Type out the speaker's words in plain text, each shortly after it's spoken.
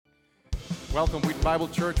Welcome, Wheaton Bible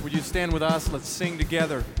Church. Would you stand with us? Let's sing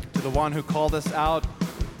together to the one who called us out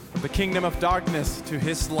of the kingdom of darkness to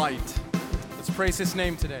his light. Let's praise his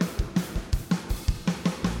name today.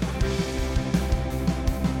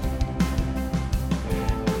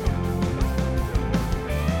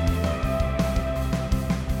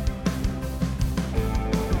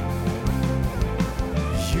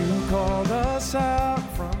 You called us out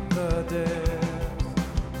from the dead.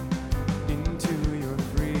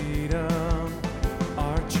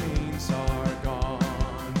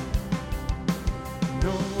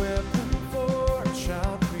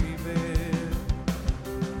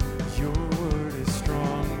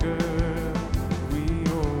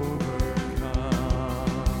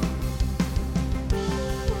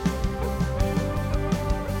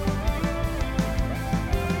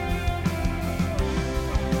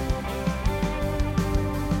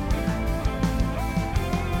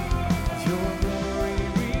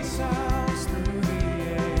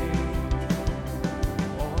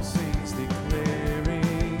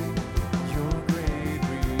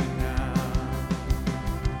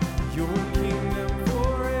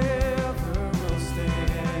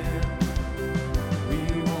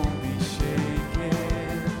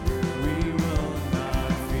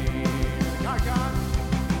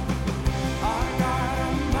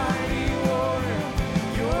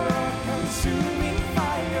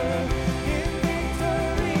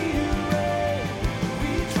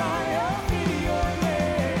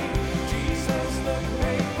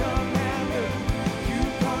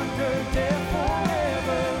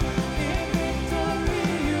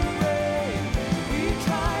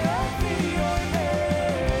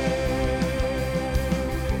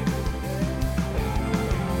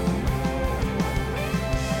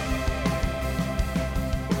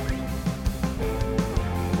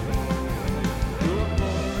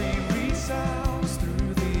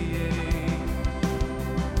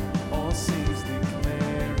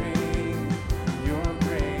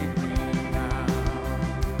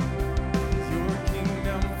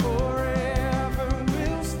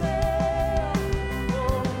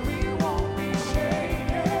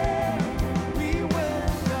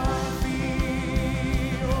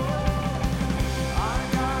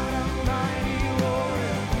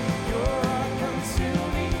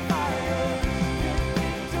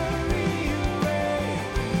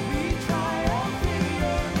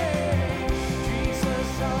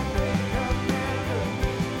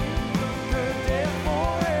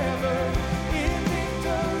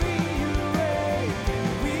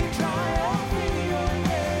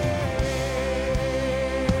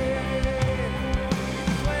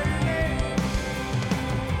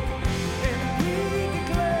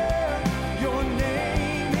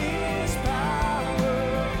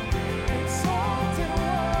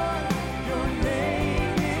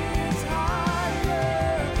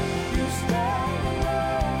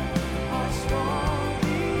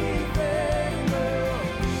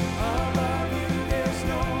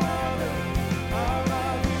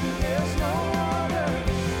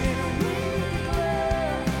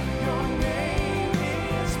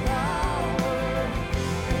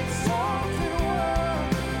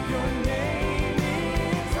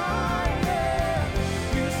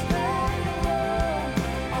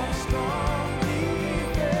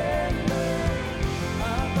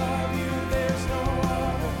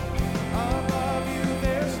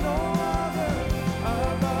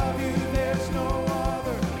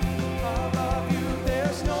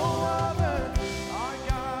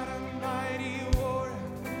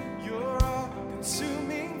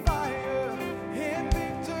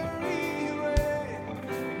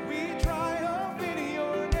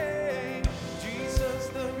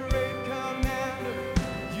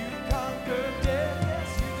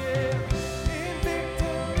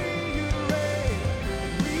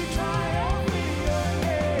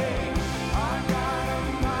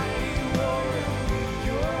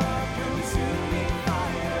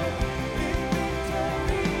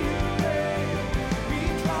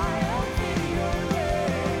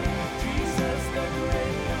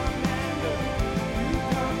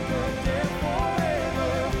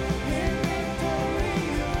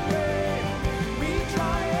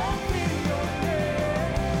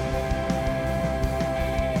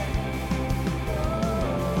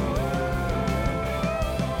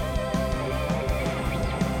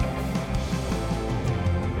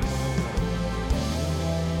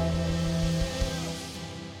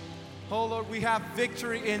 We have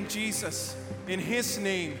victory in Jesus. In his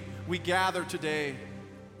name we gather today.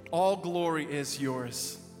 All glory is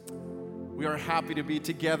yours. We are happy to be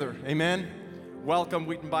together. Amen. Welcome,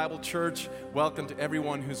 Wheaton Bible Church. Welcome to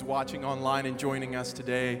everyone who's watching online and joining us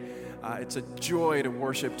today. It's a joy to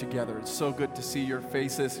worship together. It's so good to see your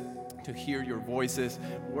faces, to hear your voices,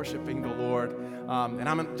 worshiping the Lord. And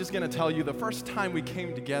I'm just going to tell you, the first time we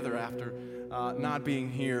came together after not being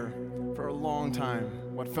here for a long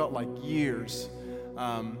time, what felt like years,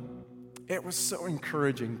 it was so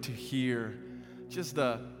encouraging to hear just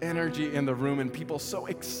the energy in the room and people so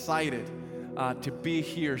excited to be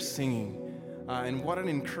here singing. And what an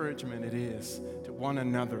encouragement it is to one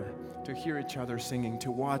another, to hear each other singing, to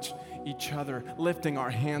watch each other lifting our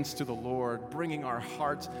hands to the Lord, bringing our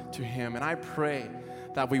hearts to Him. And I pray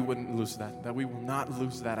that we wouldn't lose that we will not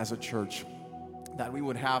lose that as a church, that we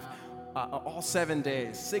would have all 7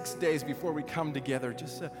 days, 6 days before we come together,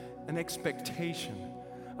 just an expectation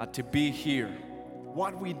to be here.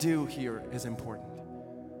 What we do here is important.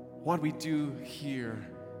 What we do here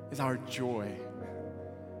is our joy.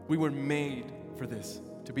 We were made for this,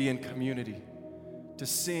 to be in community, to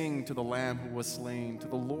sing to the Lamb who was slain, to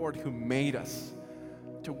the Lord who made us,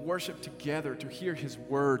 to worship together, to hear His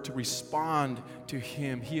word, to respond to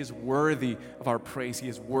Him. He is worthy of our praise. He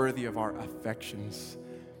is worthy of our affections.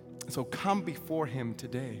 So come before Him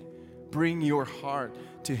today. Bring your heart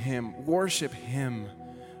to Him. Worship Him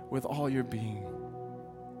with all your being.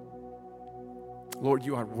 Lord,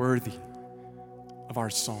 you are worthy of our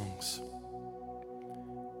songs.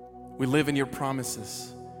 We live in your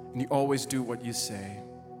promises, and you always do what you say.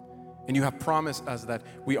 And you have promised us that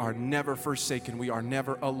we are never forsaken, we are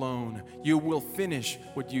never alone. You will finish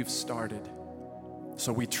what you've started.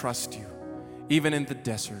 So we trust you, even in the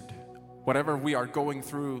desert. Whatever we are going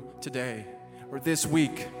through today or this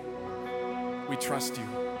week, we trust you.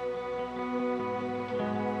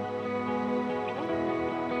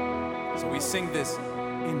 So we sing this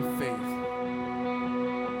in faith.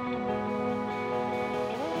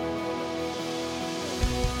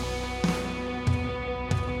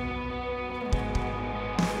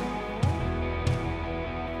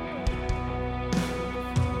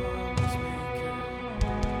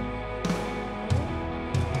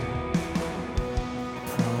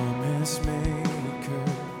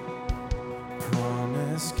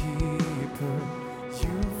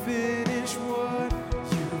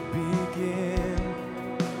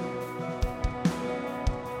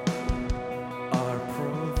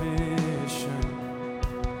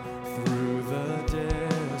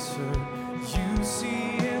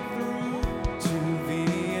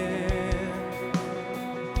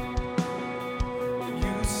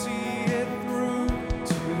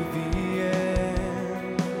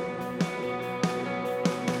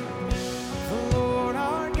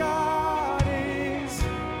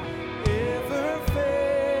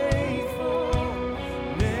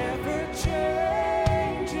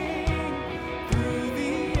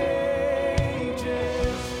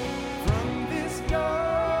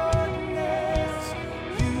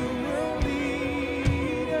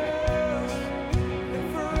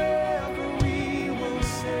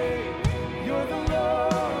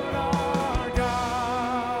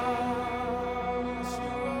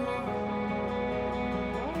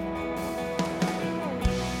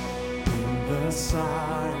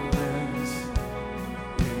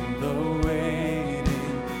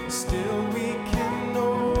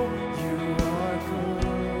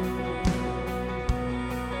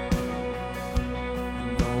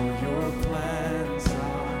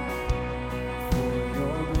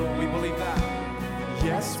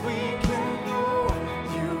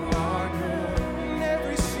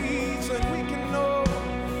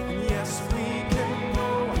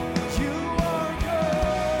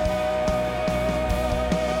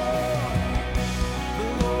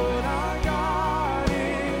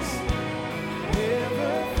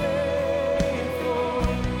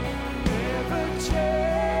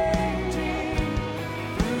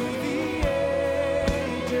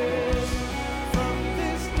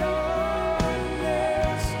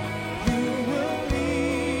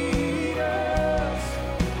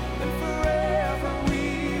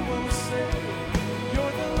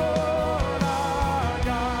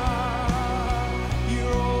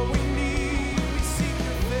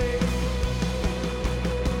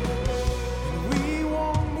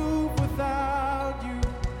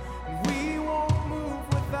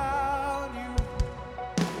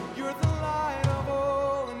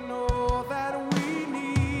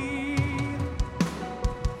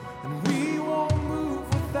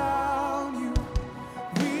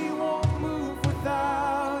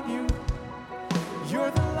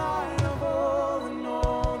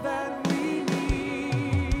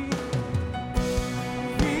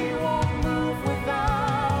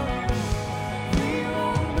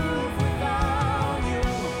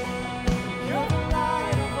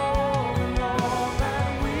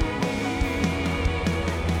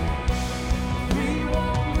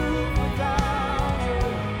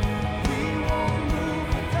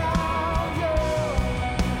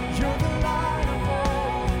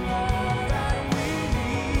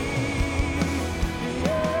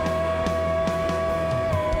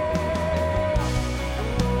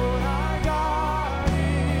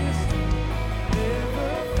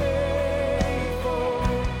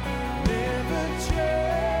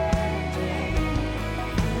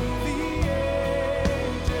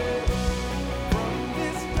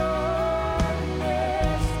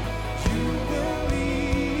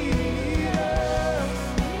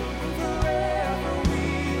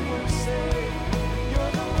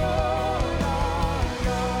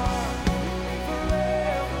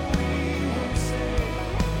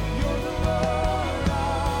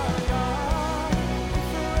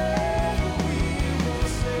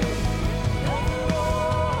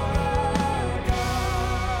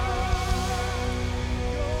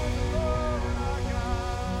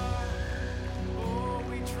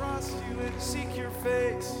 to seek your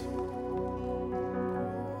face.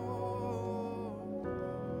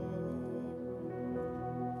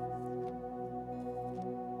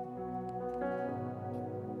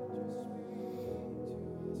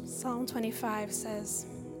 Psalm 25 says,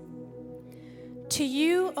 "To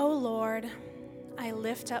you, O Lord, I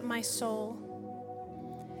lift up my soul.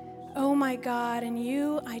 O my God, in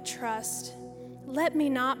you I trust. Let me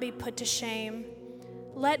not be put to shame.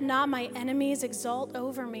 Let not my enemies exult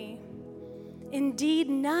over me. Indeed,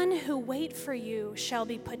 none who wait for you shall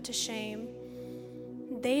be put to shame.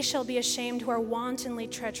 They shall be ashamed who are wantonly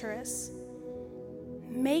treacherous.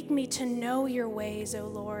 Make me to know your ways, O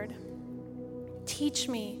Lord. Teach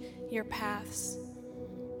me your paths.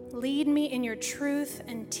 Lead me in your truth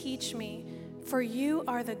and teach me, for you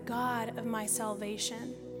are the God of my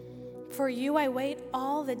salvation. For you I wait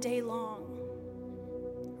all the day long.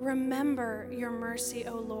 Remember your mercy,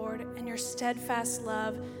 O Lord, and your steadfast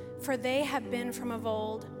love, for they have been from of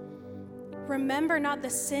old. Remember not the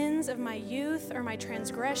sins of my youth or my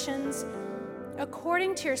transgressions.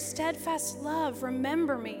 According to your steadfast love,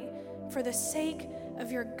 remember me for the sake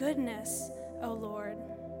of your goodness, O Lord.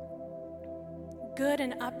 Good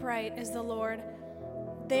and upright is the Lord.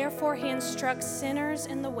 Therefore he instructs sinners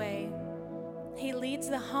in the way. He leads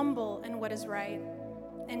the humble in what is right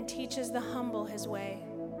and teaches the humble his way.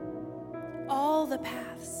 All the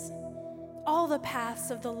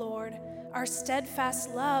paths of the Lord are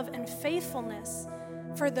steadfast love and faithfulness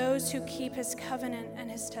for those who keep his covenant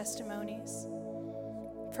and his testimonies.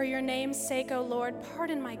 For your name's sake, O Lord,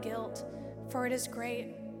 pardon my guilt, for it is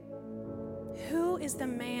great. Who is the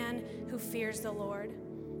man who fears the Lord?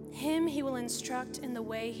 Him he will instruct in the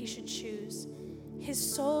way he should choose.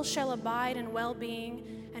 His soul shall abide in well-being,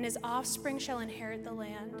 and his offspring shall inherit the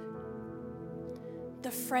land.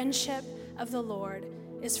 The friendship of the Lord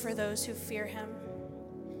is for those who fear him,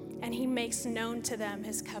 and he makes known to them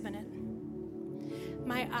his covenant.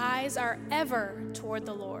 My eyes are ever toward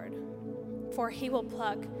the Lord, for he will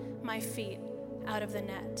pluck my feet out of the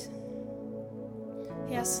net.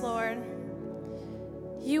 Yes, Lord,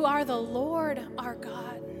 you are the Lord our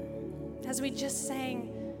God. As we just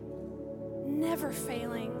sang, never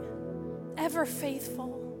failing, ever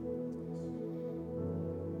faithful.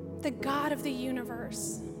 The God of the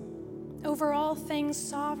universe, over all things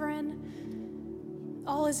sovereign,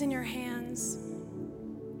 all is in your hands.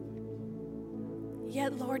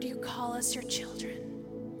 Yet, Lord, you call us your children.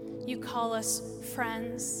 You call us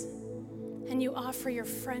friends, and you offer your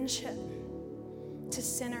friendship to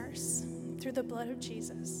sinners through the blood of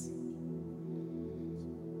Jesus.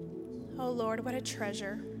 Oh, Lord, what a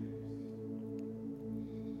treasure.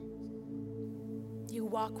 You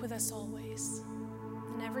walk with us always,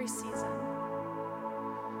 in every season.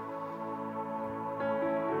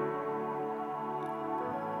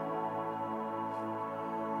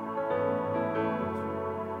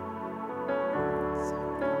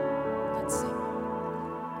 Let's sing.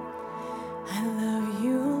 I love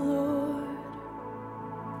you, Lord.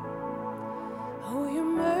 Oh, your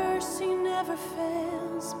mercy never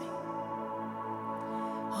fails me.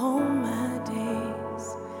 All my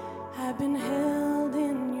days I've been held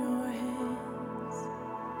in your hands.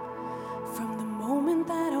 From the moment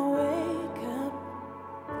that I wake up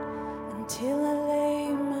until I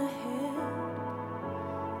lay my head,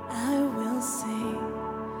 I will sing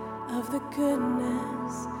of the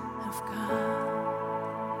goodness of God.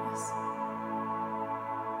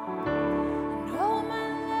 And all my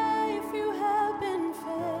life you have been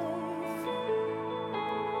faithful.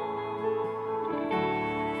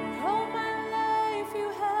 And all my life you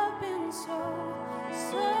have been so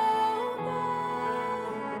good.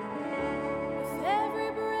 With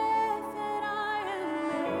every breath that I am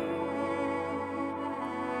able,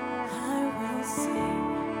 I will sing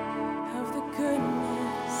of the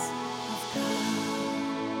goodness of God.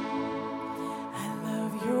 I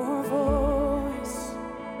love your voice.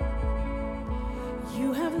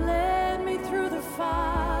 You have led me through the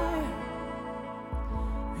fire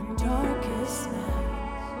and darkest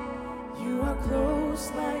night. You are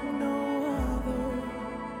close like no other.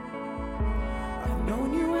 I've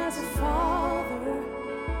known you as a father.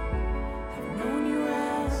 I've known you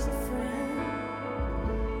as a friend.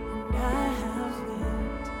 And I have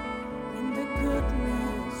lived in the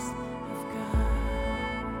goodness of God.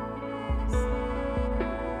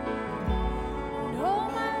 And all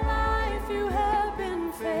my life you have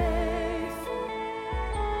been faithful.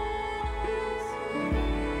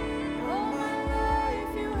 All my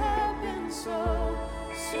life you have been so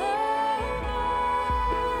good.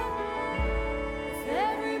 With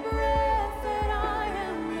every breath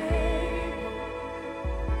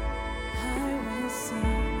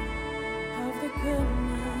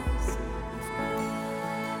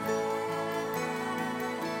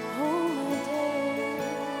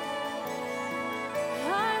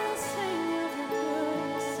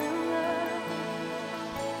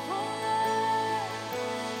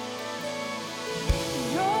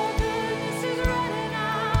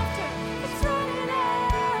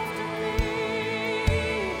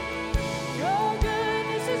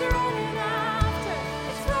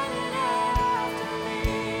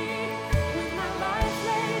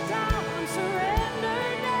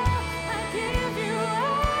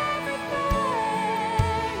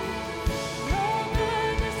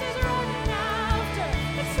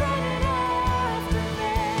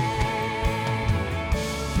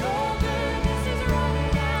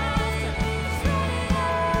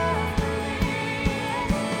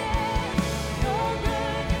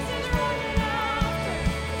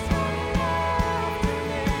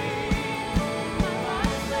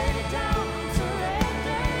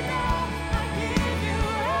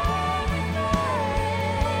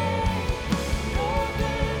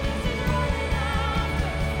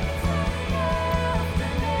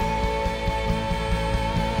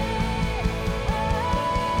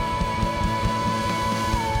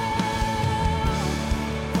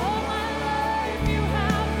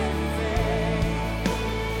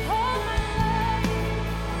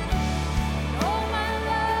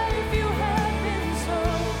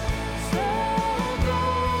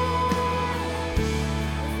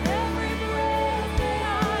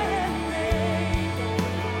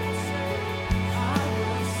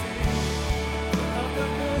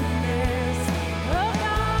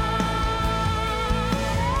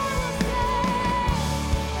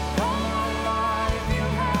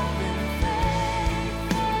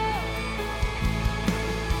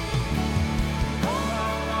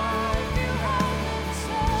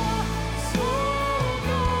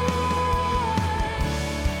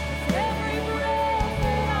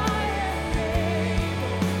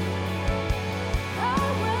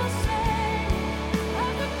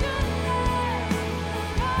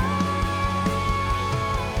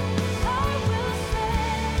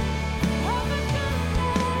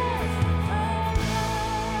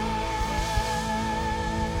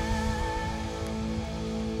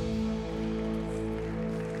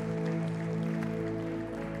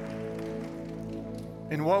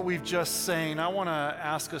In what we've just sang, I want to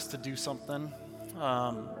ask us to do something.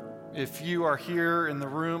 If you are here in the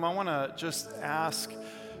room, I want to just ask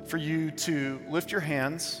for you to lift your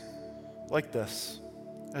hands like this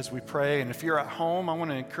as we pray. And if you're at home, I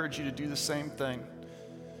want to encourage you to do the same thing.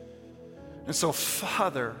 And so,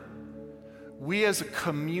 Father, we as a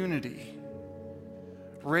community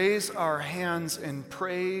raise our hands in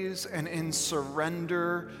praise and in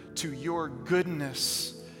surrender to your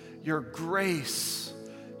goodness, your grace,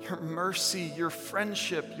 your mercy, your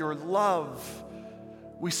friendship, your love.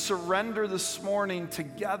 We surrender this morning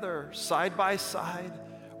together, side by side,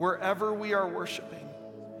 wherever we are worshiping.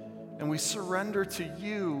 And we surrender to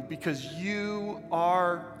you because you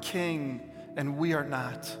are King and we are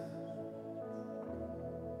not.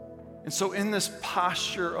 And so in this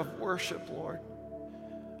posture of worship, Lord,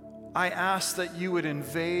 I ask that you would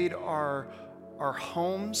invade our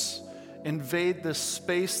homes, invade this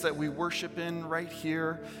space that we worship in right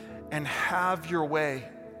here, and have your way.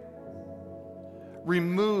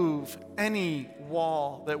 Remove any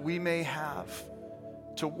wall that we may have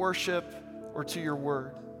to worship or to your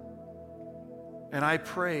word. And I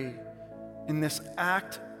pray in this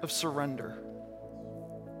act of surrender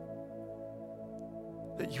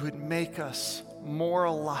that you would make us more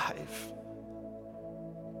alive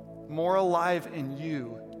in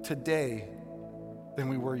you today than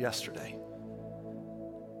we were yesterday.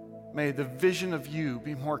 May the vision of you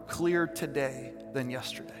be more clear today than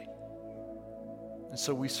yesterday. And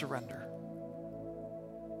so we surrender.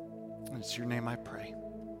 And it's your name I pray.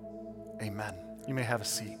 Amen. You may have a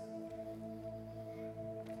seat.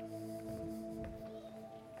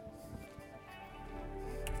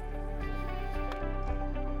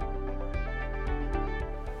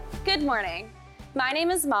 Good morning. My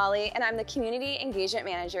name is Molly, and I'm the Community Engagement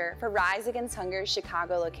Manager for Rise Against Hunger's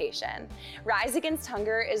Chicago location. Rise Against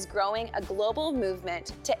Hunger is growing a global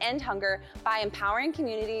movement to end hunger by empowering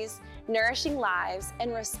communities, nourishing lives,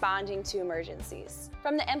 and responding to emergencies.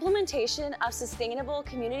 From the implementation of sustainable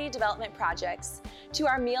community development projects to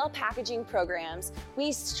our meal packaging programs,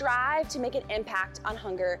 we strive to make an impact on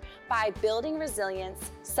hunger by building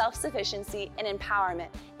resilience, self-sufficiency, and empowerment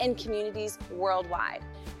in communities worldwide.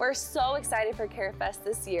 We're so excited for CareFest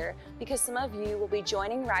this year because some of you will be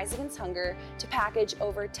joining Rise Against Hunger to package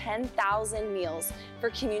over 10,000 meals for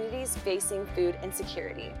communities facing food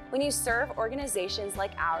insecurity. When you serve organizations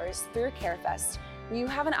like ours through CareFest, you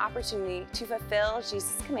have an opportunity to fulfill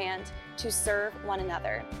Jesus' command to serve one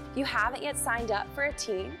another. If you haven't yet signed up for a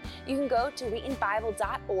team, you can go to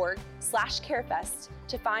wheatonbible.org/carefest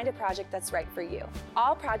to find a project that's right for you.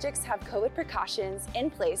 All projects have COVID precautions in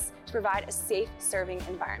place to provide a safe serving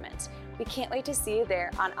environment. We can't wait to see you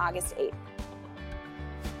there on August 8th.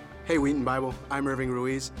 Hey Wheaton Bible, I'm Irving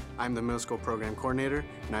Ruiz. I'm the middle school program coordinator,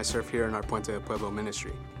 and I serve here in our Puente del Pueblo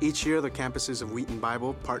ministry. Each year, the campuses of Wheaton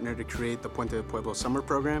Bible partner to create the Puente del Pueblo summer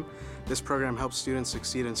program. This program helps students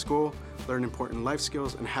succeed in school, learn important life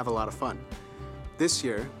skills, and have a lot of fun. This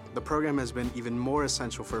year, the program has been even more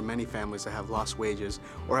essential for many families that have lost wages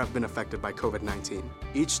or have been affected by COVID-19.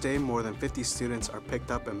 Each day, more than 50 students are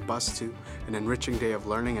picked up and bused to an enriching day of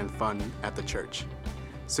learning and fun at the church.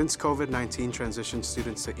 Since COVID-19 transitioned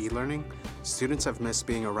students to e-learning, students have missed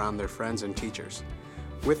being around their friends and teachers.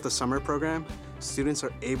 With the summer program, students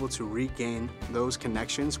are able to regain those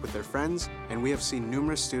connections with their friends, and we have seen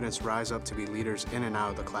numerous students rise up to be leaders in and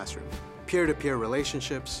out of the classroom. Peer-to-peer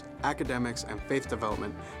relationships, academics, and faith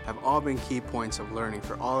development have all been key points of learning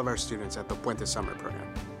for all of our students at the Puente Summer Program.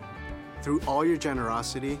 Through all your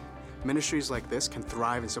generosity, ministries like this can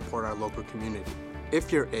thrive and support our local community.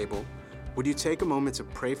 If you're able, would you take a moment to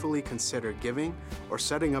prayerfully consider giving or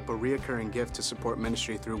setting up a reoccurring gift to support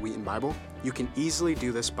ministry through Wheaton Bible? You can easily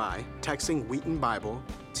do this by texting Wheaton Bible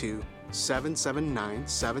to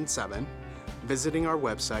 77977, visiting our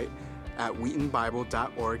website at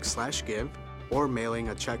wheatonbible.org/give, or mailing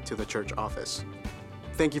a check to the church office.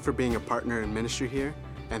 Thank you for being a partner in ministry here,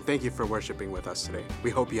 and thank you for worshiping with us today.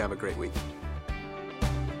 We hope you have a great week.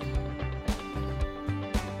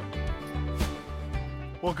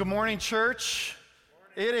 Well, good morning, church.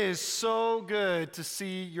 It is so good to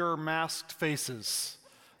see your masked faces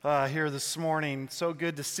here this morning. So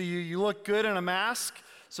good to see you. You look good in a mask,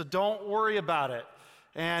 so don't worry about it.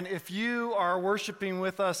 And if you are worshiping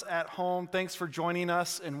with us at home, thanks for joining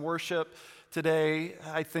us in worship today.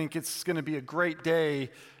 I think it's going to be a great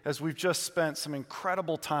day as we've just spent some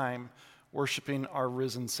incredible time worshiping our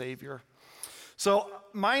risen Savior. So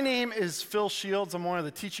my name is Phil Shields. I'm one of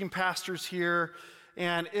the teaching pastors here.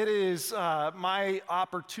 And it is my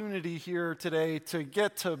opportunity here today to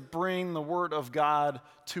get to bring the Word of God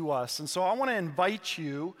to us. And so I want to invite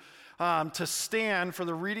you to stand for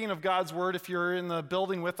the reading of God's word if you're in the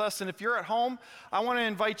building with us. And if you're at home, I want to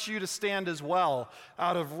invite you to stand as well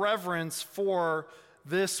out of reverence for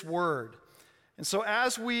this word. And so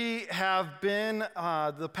as we have been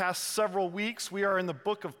the past several weeks, we are in the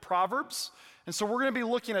book of Proverbs. And so we're going to be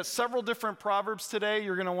looking at several different Proverbs today.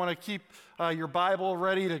 You're going to want to keep your Bible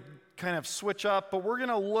ready to kind of switch up. But we're going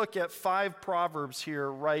to look at 5 Proverbs here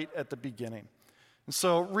right at the beginning. And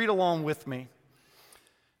so read along with me.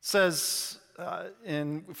 It says,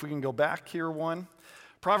 if we can go back here one,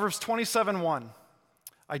 Proverbs 27:1,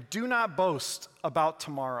 I do not boast about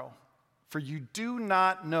tomorrow, for you do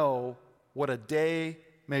not know what a day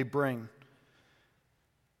may bring.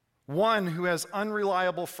 One who has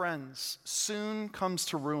unreliable friends soon comes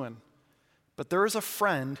to ruin, but there is a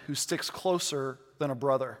friend who sticks closer than a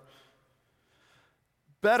brother.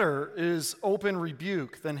 Better is open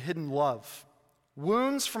rebuke than hidden love.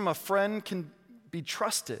 Wounds from a friend can be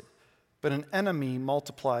trusted, but an enemy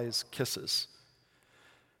multiplies kisses.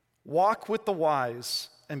 Walk with the wise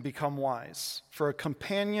and become wise, for a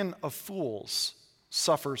companion of fools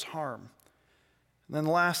suffers harm. And then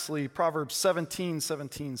lastly, Proverbs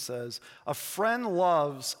 17:17 says, a friend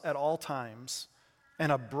loves at all times,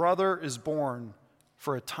 and a brother is born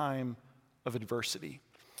for a time of adversity.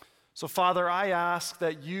 So, Father, I ask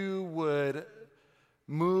that you would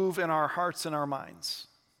move in our hearts and our minds.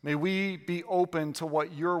 May we be open to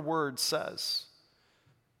what your word says.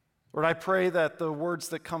 Lord, I pray that the words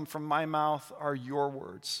that come from my mouth are your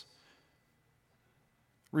words.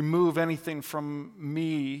 Remove anything from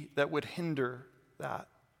me that would hinder that.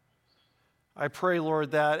 I pray,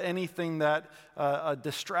 Lord, that anything that a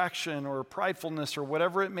distraction or pridefulness or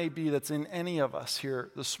whatever it may be that's in any of us here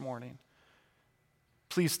this morning,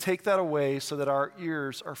 please take that away so that our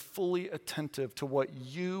ears are fully attentive to what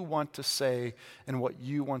you want to say and what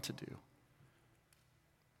you want to do.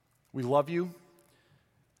 We love you.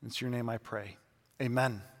 It's your name I pray.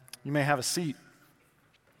 Amen. You may have a seat.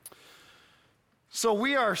 So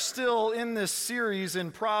we are still in this series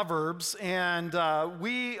in Proverbs, and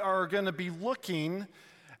we are going to be looking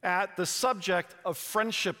at the subject of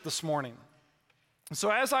friendship this morning. So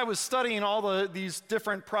as I was studying all these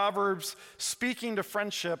different Proverbs speaking to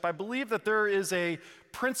friendship, I believe that there is a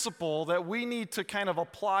principle that we need to kind of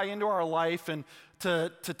apply into our life and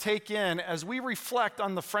to take in as we reflect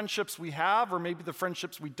on the friendships we have or maybe the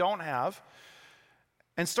friendships we don't have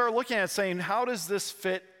and start looking at saying, how does this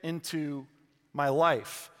fit into my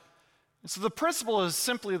life? And so the principle is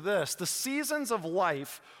simply this: the seasons of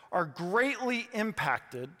life are greatly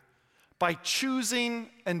impacted by choosing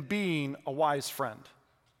and being a wise friend.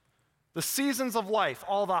 The seasons of life,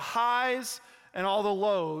 all the highs and all the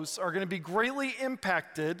lows, are going to be greatly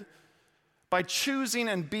impacted by choosing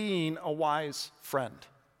and being a wise friend.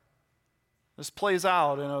 This plays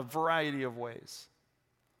out in a variety of ways.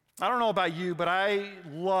 I don't know about you, but I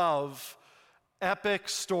love epic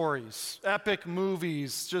stories, epic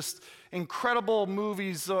movies, just incredible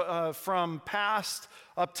movies from past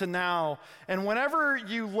up to now. And whenever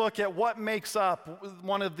you look at what makes up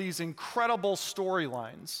one of these incredible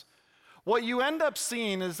storylines, what you end up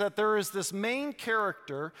seeing is that there is this main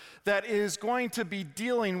character that is going to be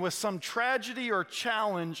dealing with some tragedy or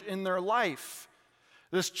challenge in their life.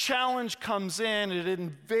 This challenge comes in, it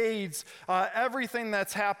invades everything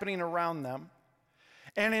that's happening around them.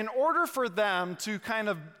 And in order for them to kind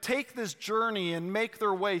of take this journey and make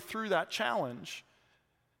their way through that challenge,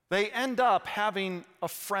 they end up having a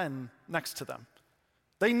friend next to them.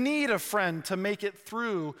 They need a friend to make it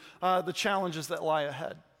through the challenges that lie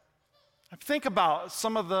ahead. Think about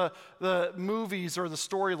some of the movies or the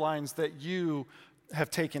storylines that you have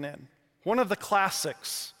taken in. One of the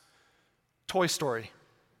classics, Toy Story.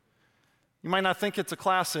 You might not think it's a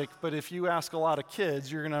classic, but if you ask a lot of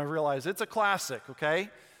kids, you're going to realize it's a classic, okay?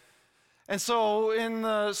 And so in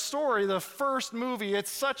the story, the first movie, it's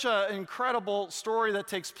such an incredible story that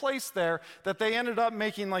takes place there that they ended up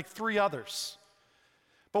making like 3 others.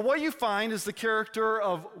 But what you find is the character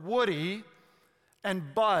of Woody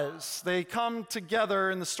and Buzz. They come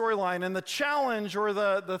together in the storyline, and the challenge or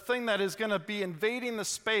the thing that is going to be invading the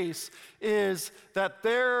space is that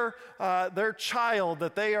their child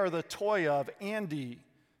that they are the toy of, Andy,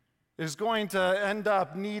 is going to end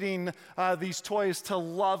up needing these toys to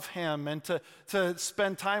love him and to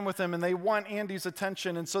spend time with him, and they want Andy's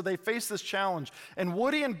attention, and so they face this challenge. And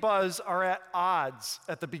Woody and Buzz are at odds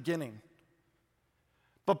at the beginning.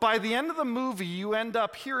 But by the end of the movie, you end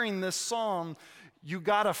up hearing this song, "You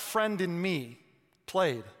Got a Friend in Me,"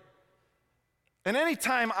 played. And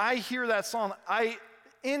anytime I hear that song, I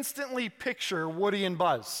instantly picture Woody and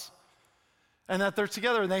Buzz, and that they're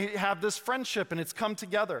together and they have this friendship and it's come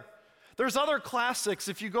together. there's other classics.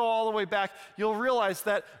 If you go all the way back, you'll realize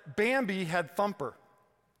that Bambi had Thumper.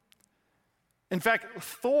 In fact,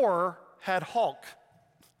 Thor had Hulk.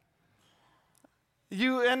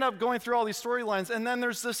 You end up going through all these storylines, and then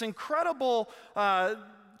there's this incredible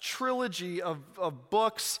trilogy of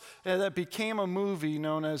books that became a movie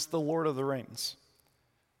known as The Lord of the Rings.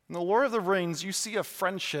 In The Lord of the Rings, you see a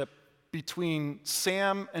friendship between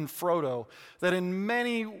Sam and Frodo that in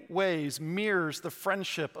many ways mirrors the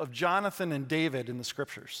friendship of Jonathan and David in the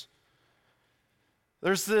scriptures.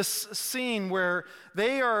 There's this scene where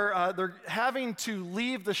they're having to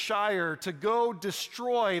leave the Shire to go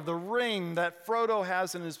destroy the ring that Frodo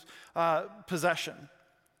has in his possession.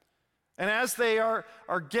 And as they are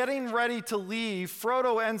getting ready to leave,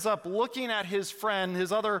 Frodo ends up looking at his friend,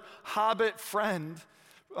 his other hobbit friend,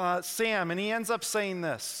 Sam, and he ends up saying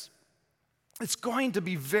this: "It's going to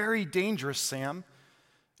be very dangerous, Sam.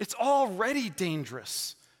 It's already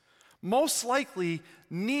dangerous. Most likely,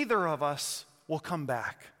 neither of us will come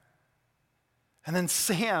back." And then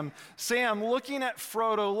Sam looking at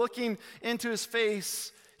Frodo, looking into his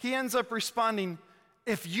face, he ends up responding,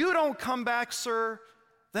 "If you don't come back, sir,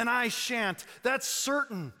 then I shan't. That's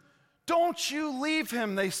certain. Don't you leave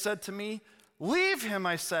him," they said to me. "Leave him,"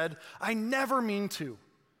 I said. "I never mean to.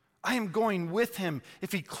 I am going with him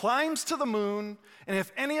if he climbs to the moon, and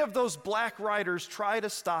if any of those black riders try to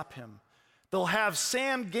stop him, they'll have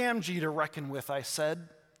Sam Gamgee to reckon with," I said.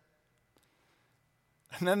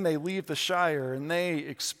 And then they leave the Shire and they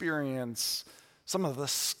experience some of the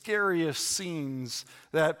scariest scenes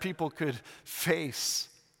that people could face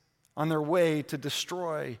on their way to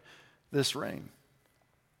destroy this ring.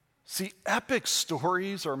 See, epic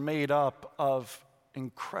stories are made up of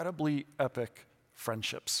incredibly epic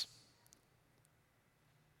friendships.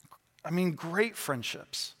 I mean, great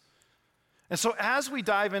friendships. And so as we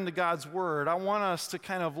dive into God's Word, I want us to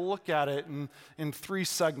kind of look at it in three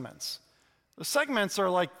segments. The segments are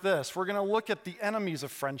like this. We're going to look at the enemies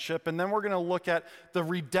of friendship, and then we're going to look at the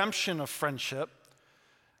redemption of friendship,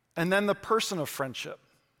 and then the person of friendship.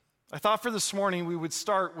 I thought for this morning we would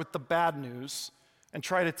start with the bad news and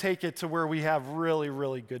try to take it to where we have really,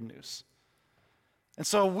 really good news. And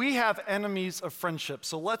so we have enemies of friendship.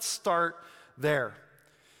 So let's start there.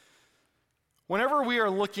 Whenever we are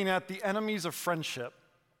looking at the enemies of friendship,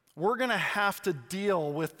 we're going to have to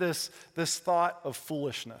deal with this thought of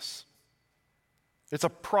foolishness. It's a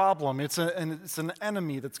problem. It's an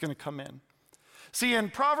enemy that's going to come in. See, in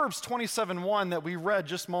Proverbs 27:1 that we read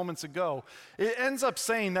just moments ago, it ends up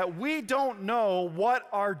saying that we don't know what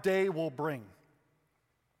our day will bring.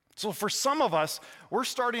 So for some of us, we're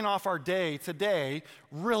starting off our day today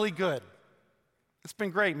really good. It's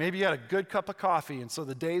been great. Maybe you had a good cup of coffee, and so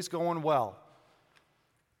the day's going well.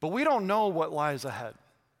 But we don't know what lies ahead.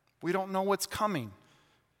 We don't know what's coming.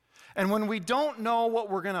 And when we don't know what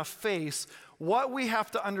we're going to face, what we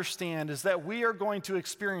have to understand is that we are going to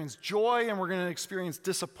experience joy and we're going to experience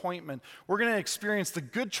disappointment. We're going to experience the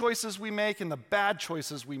good choices we make and the bad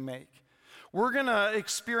choices we make. We're going to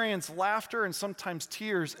experience laughter and sometimes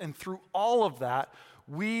tears, and through all of that,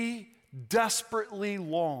 we desperately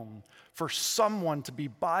long for someone to be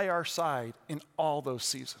by our side in all those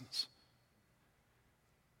seasons.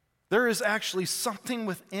 There is actually something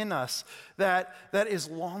within us that is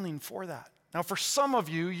longing for that. Now, for some of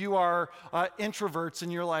you, you are introverts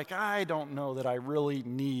and you're like, I don't know that I really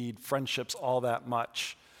need friendships all that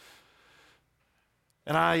much.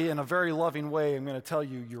 And I, in a very loving way, am going to tell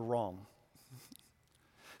you you're wrong.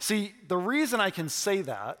 See, the reason I can say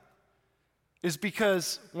that is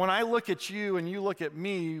because when I look at you and you look at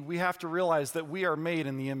me, we have to realize that we are made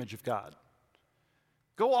in the image of God.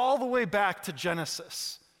 Go all the way back to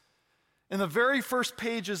Genesis. In the very first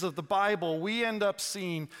pages of the Bible, we end up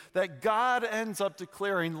seeing that God ends up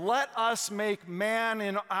declaring, let us make man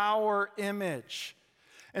in our image.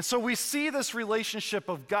 And so we see this relationship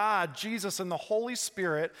of God, Jesus, and the Holy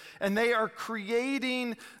Spirit, and they are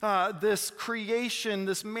creating this creation,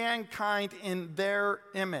 this mankind in their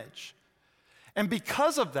image. And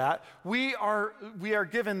because of that, we are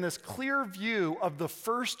given this clear view of the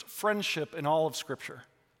first friendship in all of Scripture.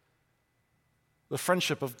 The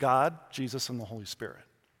friendship of God, Jesus, and the Holy Spirit.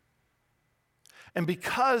 And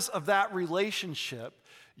because of that relationship,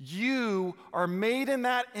 you are made in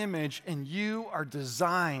that image and you are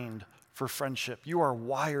designed for friendship. You are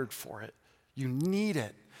wired for it. You need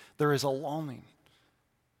it. There is a longing.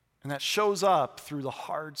 And that shows up through the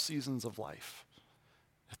hard seasons of life.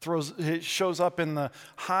 It shows up in the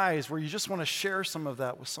highs where you just want to share some of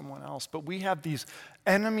that with someone else. But we have these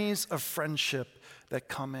enemies of friendship that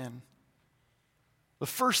come in. The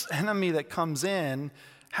first enemy that comes in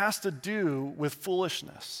has to do with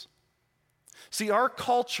foolishness. See, our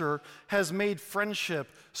culture has made friendship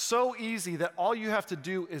so easy that all you have to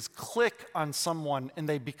do is click on someone and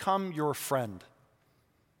they become your friend.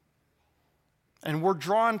 And we're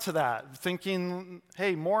drawn to that, thinking,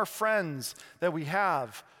 hey, more friends that we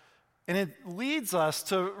have. And it leads us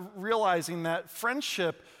to realizing that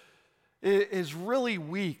friendship is really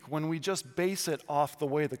weak when we just base it off the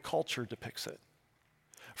way the culture depicts it.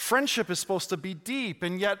 Friendship is supposed to be deep,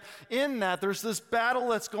 and yet in that there's this battle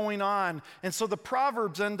that's going on. And so the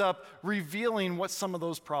Proverbs end up revealing what some of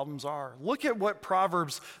those problems are. Look at what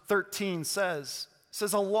Proverbs 13 says. It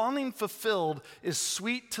says, "A longing fulfilled is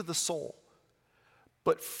sweet to the soul,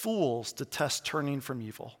 but fools detest turning from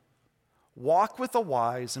evil. Walk with the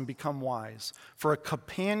wise and become wise, for a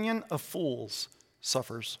companion of fools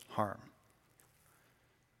suffers harm."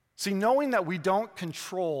 See, knowing that we don't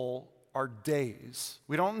control our days,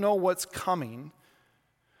 we don't know what's coming,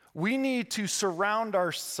 we need to surround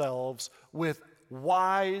ourselves with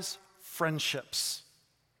wise friendships.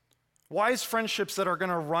 Wise friendships that are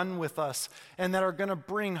going to run with us and that are going to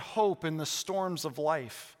bring hope in the storms of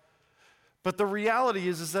life. But the reality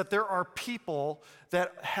is that there are people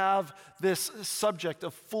that have this subject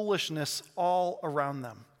of foolishness all around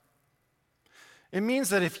them. It means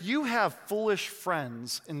that if you have foolish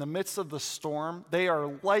friends in the midst of the storm, they are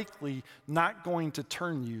likely not going to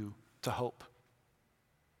turn you to hope.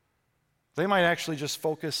 They might actually just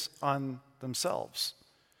focus on themselves.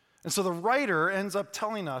 And so the writer ends up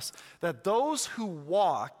telling us that those who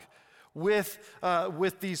walk with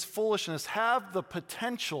these foolishness have the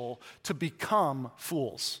potential to become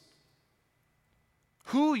fools.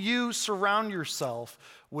 Who you surround yourself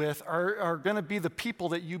with are going to be the people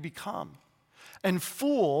that you become. And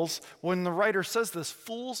fools, when the writer says this,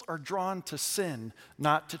 fools are drawn to sin,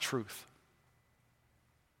 not to truth.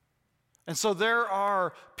 And so there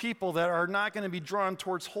are people that are not going to be drawn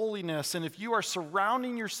towards holiness. And if you are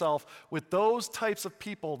surrounding yourself with those types of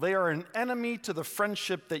people, they are an enemy to the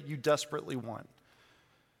friendship that you desperately want.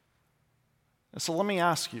 And so let me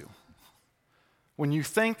ask you, when you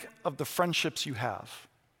think of the friendships you have,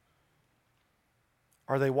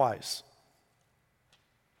 are they wise?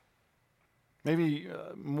 Maybe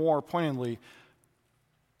more poignantly,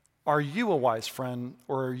 are you a wise friend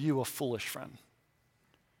or are you a foolish friend?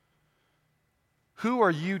 Who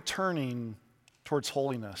are you turning towards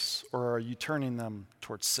holiness or are you turning them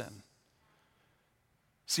towards sin?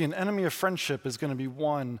 See, an enemy of friendship is going to be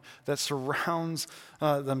one that surrounds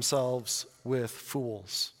themselves with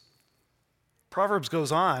fools. Proverbs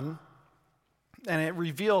goes on and it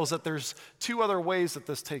reveals that there's two other ways that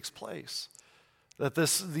this takes place. That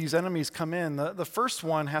these enemies come in. The first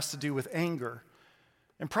one has to do with anger.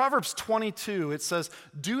 In Proverbs 22, it says,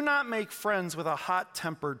 "Do not make friends with a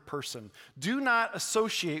hot-tempered person. Do not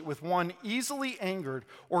associate with one easily angered,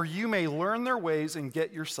 or you may learn their ways and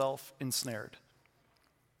get yourself ensnared."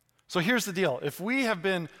 So here's the deal. If we have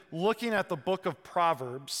been looking at the book of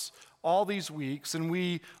Proverbs all these weeks, and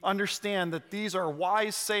we understand that these are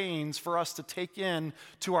wise sayings for us to take in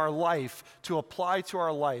to our life, to apply to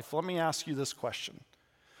our life, let me ask you this question.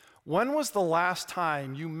 When was the last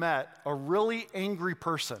time you met a really angry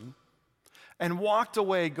person and walked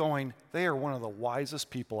away going, they are one of the wisest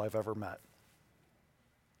people I've ever met?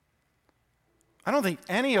 I don't think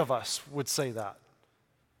any of us would say that.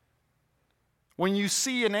 When you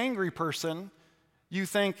see an angry person, you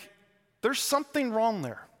think, there's something wrong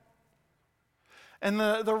there. And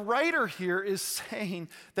the writer here is saying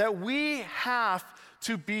that we have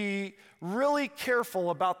to be really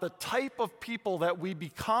careful about the type of people that we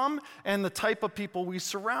become and the type of people we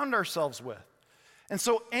surround ourselves with. And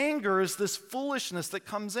so anger is this foolishness that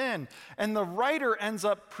comes in. And the writer ends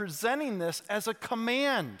up presenting this as a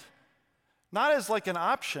command, not as like an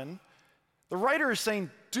option. The writer is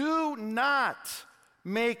saying, do not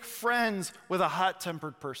make friends with a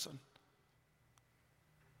hot-tempered person.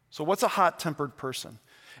 So what's a hot-tempered person?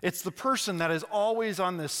 It's the person that is always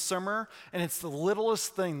on this simmer, and it's the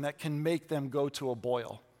littlest thing that can make them go to a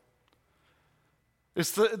boil.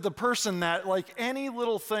 It's the person that, like, any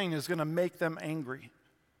little thing is going to make them angry.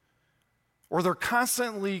 Or they're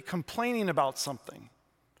constantly complaining about something.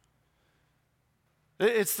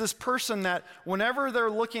 It's this person that whenever they're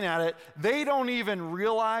looking at it, they don't even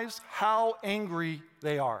realize how angry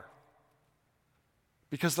they are.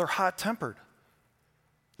 Because they're hot-tempered.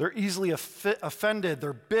 They're easily offended.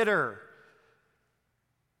 They're bitter.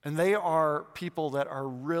 And they are people that are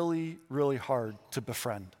really, really hard to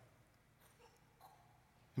befriend.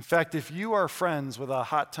 In fact, if you are friends with a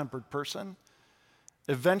hot-tempered person,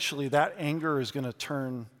 eventually that anger is going to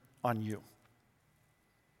turn on you.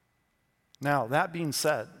 Now, that being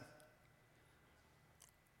said,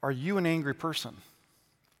 Are you an angry person?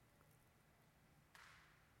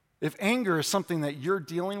 If anger is something that you're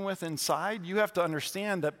dealing with inside, you have to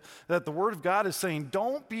understand that the Word of God is saying,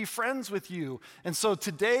 don't be friends with you. And so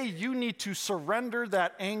today you need to surrender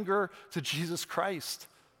that anger to Jesus Christ.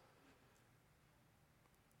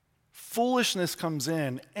 Foolishness comes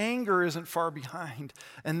in, anger isn't far behind.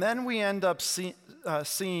 And then we end up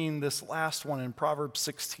seeing this last one in Proverbs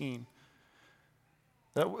 16.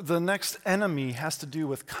 That the next enemy has to do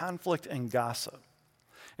with conflict and gossip.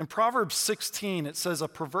 In Proverbs 16, it says, a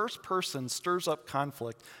perverse person stirs up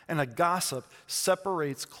conflict, and a gossip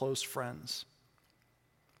separates close friends.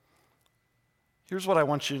 Here's what I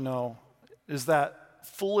want you to know, is that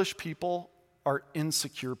foolish people are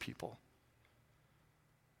insecure people.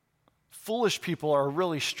 Foolish people are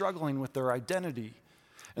really struggling with their identity.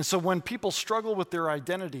 And so when people struggle with their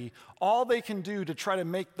identity, all they can do to try to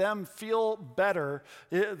make them feel better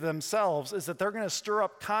themselves is that they're going to stir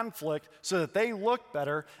up conflict so that they look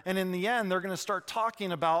better. And in the end, they're going to start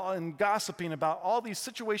talking about and gossiping about all these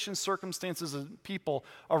situations, circumstances, and people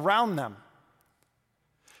around them.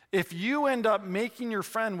 If you end up making your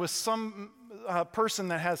friend with some person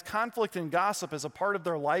that has conflict and gossip as a part of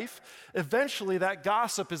their life, eventually that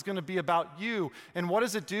gossip is going to be about you. And what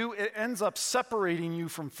does it do? It ends up separating you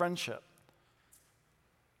from friendship.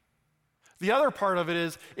 The other part of it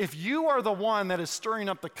is, if you are the one that is stirring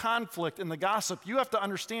up the conflict and the gossip, you have to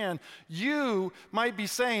understand, you might be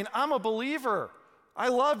saying, I'm a believer. I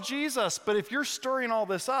love Jesus. But if you're stirring all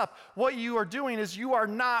this up, what you are doing is you are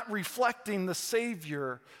not reflecting the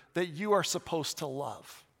Savior that you are supposed to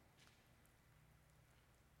love.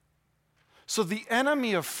 So the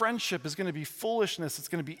enemy of friendship is going to be foolishness, it's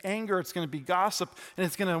going to be anger, it's going to be gossip, and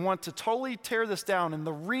it's going to want to totally tear this down. And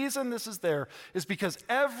the reason this is there is because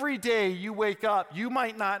every day you wake up, you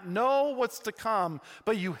might not know what's to come,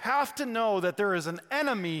 but you have to know that there is an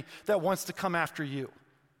enemy that wants to come after you.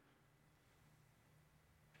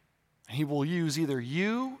 And he will use either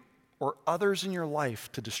you or others in your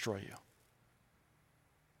life to destroy you.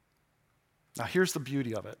 Now here's the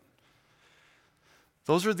beauty of it.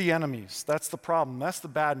 Those are the enemies. That's the problem. That's the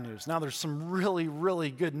bad news. Now there's some really, really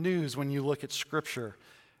good news when you look at Scripture,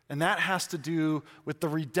 and that has to do with the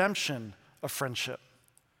redemption of friendship.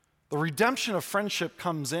 The redemption of friendship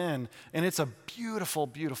comes in, and it's a beautiful,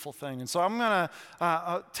 beautiful thing. And so I'm going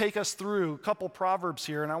to take us through a couple Proverbs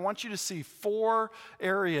here, and I want you to see 4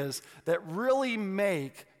 areas that really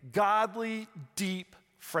make godly, deep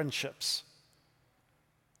friendships.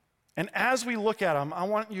 And as we look at them, I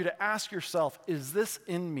want you to ask yourself, is this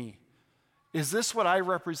in me? Is this what I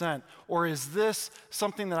represent? Or is this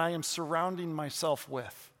something that I am surrounding myself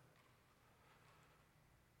with?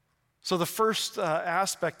 So the first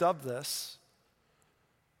aspect of this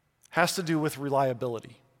has to do with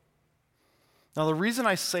reliability. Now, the reason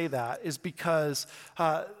I say that is because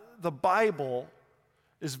the Bible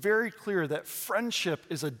is very clear that friendship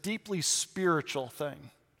is a deeply spiritual thing.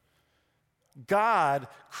 God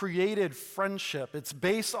created friendship. It's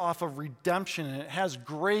based off of redemption, and it has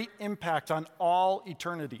great impact on all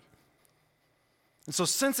eternity. And so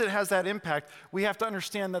since it has that impact, we have to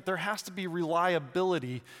understand that there has to be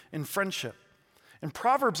reliability in friendship. In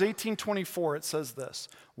Proverbs 18:24, it says this,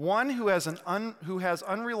 one who has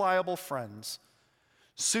unreliable friends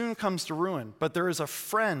soon comes to ruin, but there is a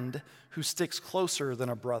friend who sticks closer than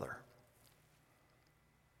a brother.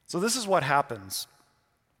 So this is what happens.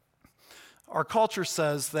 Our culture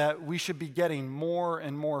says that we should be getting more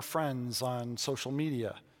and more friends on social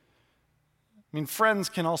media. I mean, friends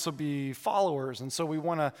can also be followers, and so we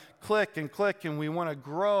want to click, and we want to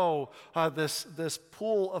grow this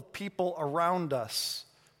pool of people around us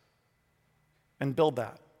and build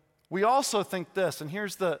that. We also think this, and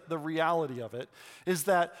here's the reality of it, is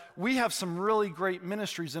that we have some really great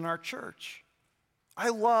ministries in our church. I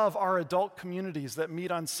love our adult communities that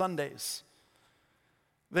meet on Sundays.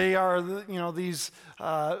 They are, these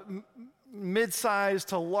mid-sized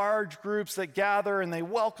to large groups that gather and they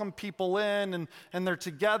welcome people in and they're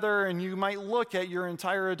together, and you might look at your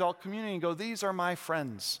entire adult community and go, these are my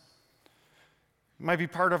friends. It might be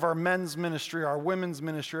part of our men's ministry, our women's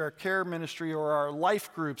ministry, our care ministry, or our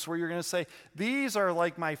life groups where you're going to say, these are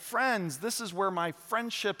like my friends. This is where my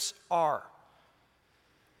friendships are.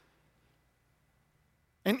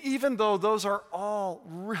 And even though those are all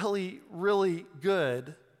really, really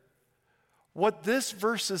good, what this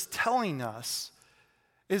verse is telling us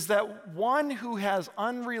is that one who has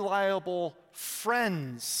unreliable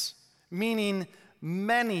friends, meaning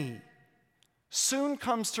many, soon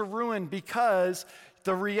comes to ruin, because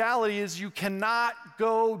the reality is you cannot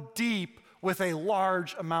go deep with a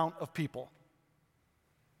large amount of people.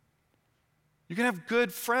 You can have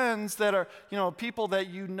good friends that are, people that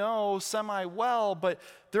you know semi-well, but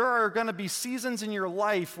there are going to be seasons in your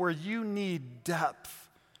life where you need depth.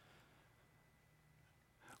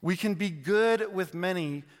 We can be good with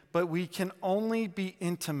many, but we can only be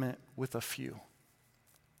intimate with a few.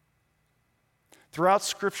 Throughout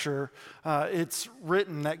Scripture, it's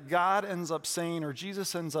written that God ends up saying, or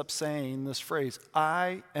Jesus ends up saying this phrase,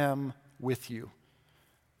 I am with you.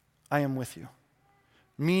 I am with you.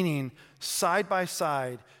 Meaning, side by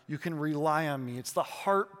side, you can rely on me. It's the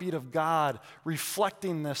heartbeat of God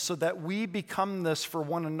reflecting this so that we become this for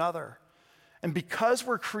one another. And because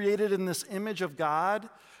we're created in this image of God,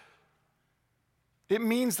 it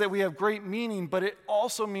means that we have great meaning, but it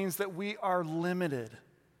also means that we are limited.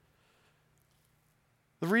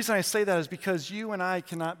 The reason I say that is because you and I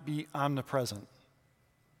cannot be omnipresent.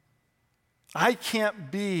 I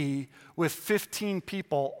can't be with 15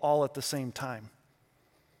 people all at the same time.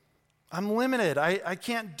 I'm limited. I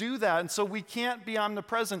can't do that. And so we can't be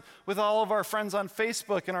omnipresent with all of our friends on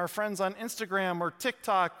Facebook and our friends on Instagram or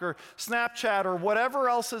TikTok or Snapchat or whatever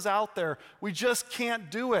else is out there. We just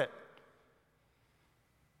can't do it.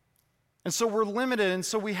 And so we're limited, and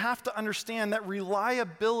so we have to understand that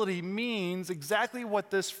reliability means exactly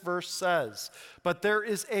what this verse says. But there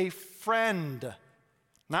is a friend,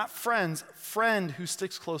 not friends, friend who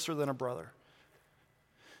sticks closer than a brother.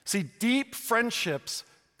 See, deep friendships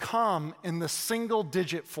come in the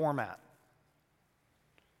single-digit format.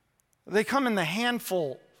 They come in the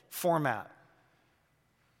handful format.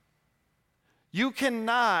 You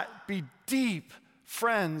cannot be deep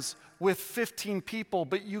friends with 15 people,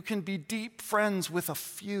 but you can be deep friends with a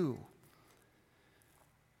few.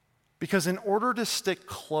 Because in order to stick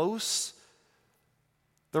close,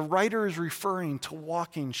 the writer is referring to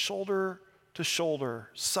walking shoulder to shoulder,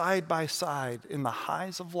 side by side, in the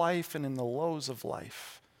highs of life and in the lows of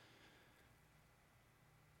life.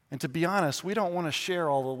 And to be honest, we don't want to share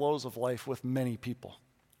all the lows of life with many people.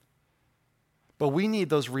 But we need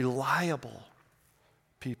those reliable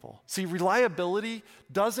people. See, reliability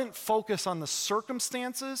doesn't focus on the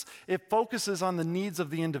circumstances, it focuses on the needs of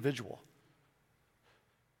the individual.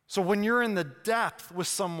 So when you're in the depth with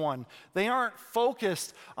someone, they aren't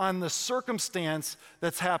focused on the circumstance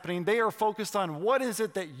that's happening, they are focused on what is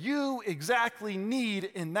it that you exactly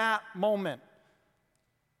need in that moment.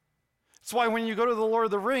 That's why when you go to the Lord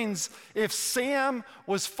of the Rings, if Sam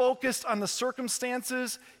was focused on the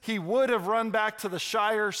circumstances, he would have run back to the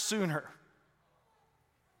Shire sooner.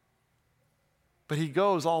 But he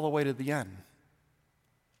goes all the way to the end.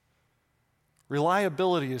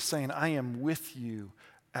 Reliability is saying, I am with you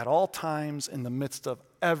at all times in the midst of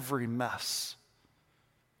every mess.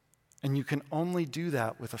 And you can only do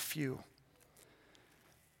that with a few.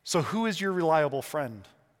 So who is your reliable friend?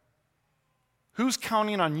 Who's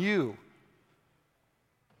counting on you?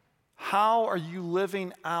 How are you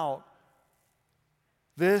living out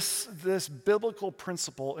this biblical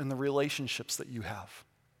principle in the relationships that you have?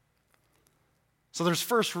 So there's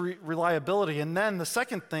first reliability, and then the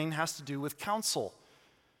second thing has to do with counsel.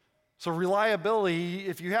 So reliability,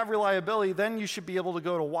 if you have reliability, then you should be able to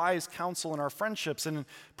go to wise counsel in our friendships. And in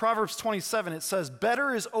Proverbs 27, it says,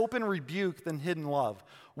 better is open rebuke than hidden love.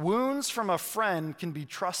 Wounds from a friend can be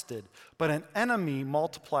trusted, but an enemy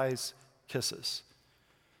multiplies kisses.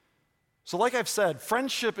 So like I've said,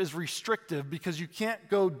 friendship is restrictive because you can't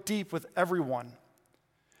go deep with everyone.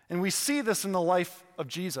 And we see this in the life of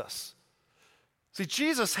Jesus. See,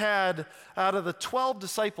 Jesus had, out of the 12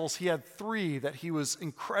 disciples, he had 3 that he was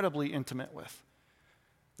incredibly intimate with,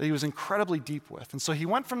 that he was incredibly deep with. And so he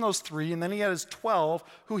went from those 3, and then he had his 12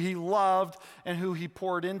 who he loved and who he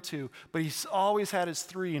poured into. But he always had his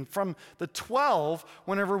 3. And from the 12,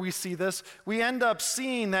 whenever we see this, we end up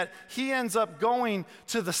seeing that he ends up going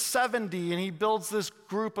to the 70, and he builds this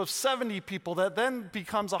group of 70 people that then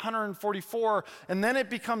becomes 144, and then it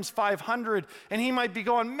becomes 500. And he might be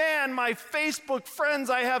going, man, my Facebook friends,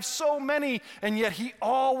 I have so many. And yet he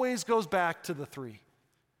always goes back to the 3.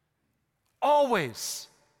 Always.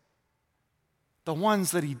 The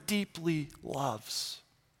ones that he deeply loves.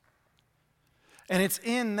 And it's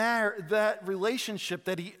in that relationship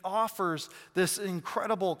that he offers this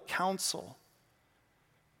incredible counsel.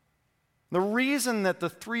 The reason that the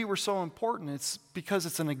 3 were so important is because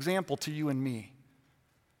it's an example to you and me.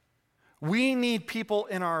 We need people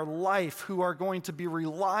in our life who are going to be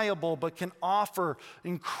reliable but can offer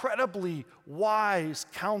incredibly wise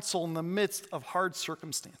counsel in the midst of hard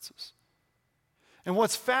circumstances. And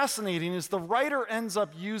what's fascinating is the writer ends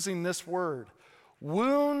up using this word,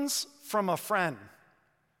 wounds from a friend.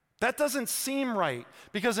 That doesn't seem right,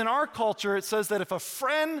 because in our culture it says that if a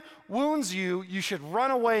friend wounds you, you should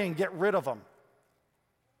run away and get rid of them.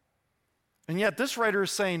 And yet this writer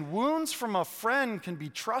is saying wounds from a friend can be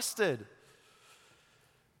trusted.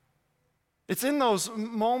 It's in those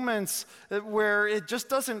moments where it just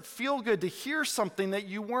doesn't feel good to hear something that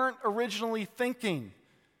you weren't originally thinking.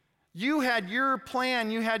 You had your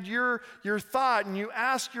plan, you had your thought, and you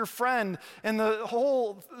ask your friend, and the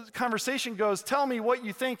whole conversation goes, tell me what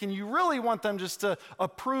you think, and you really want them just to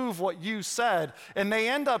approve what you said, and they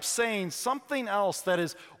end up saying something else that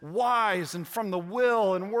is wise and from the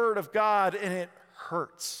will and word of God, and it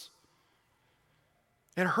hurts.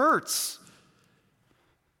 It hurts.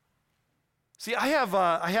 See, I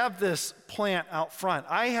have this plant out front.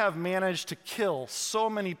 I have managed to kill so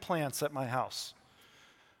many plants at my house.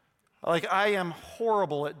 Like, I am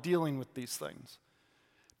horrible at dealing with these things.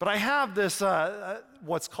 But I have this,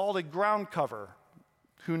 what's called a ground cover.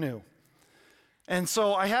 Who knew? And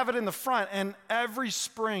so I have it in the front, and every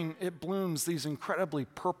spring it blooms these incredibly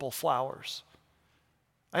purple flowers.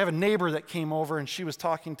 I have a neighbor that came over, and she was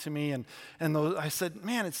talking to me, and I said,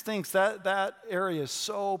 man, it stinks. That area is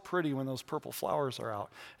so pretty when those purple flowers are out.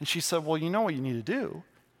 And she said, well, you know what you need to do?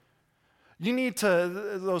 You need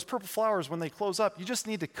to, those purple flowers, when they close up, you just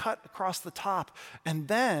need to cut across the top. And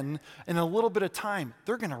then, in a little bit of time,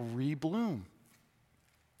 they're going to rebloom.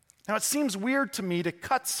 Now, it seems weird to me to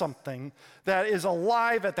cut something that is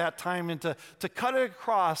alive at that time and to cut it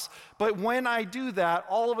across. But when I do that,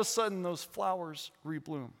 all of a sudden, those flowers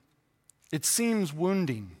rebloom. It seems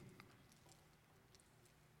wounding.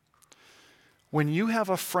 When you have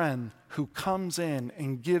a friend who comes in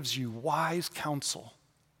and gives you wise counsel,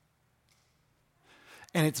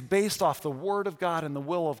 and it's based off the Word of God and the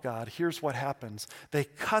will of God, here's what happens. They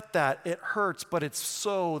cut that, it hurts, but it's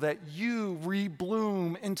so that you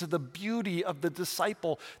rebloom into the beauty of the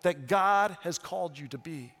disciple that God has called you to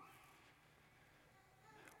be.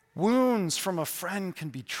 Wounds from a friend can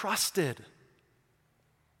be trusted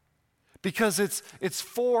because it's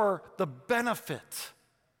for the benefit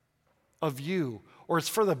of you, or it's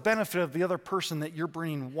for the benefit of the other person that you're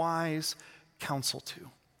bringing wise counsel to.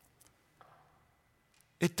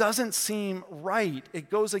 It doesn't seem right.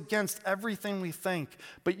 It goes against everything we think,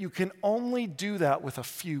 but you can only do that with a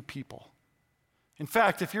few people. In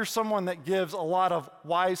fact, if you're someone that gives a lot of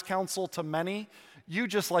wise counsel to many, you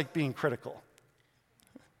just like being critical.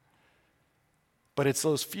 But it's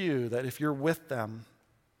those few that if you're with them,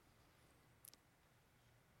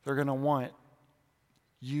 they're going to want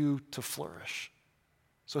you to flourish.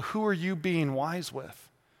 So who are you being wise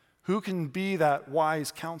with? Who can be that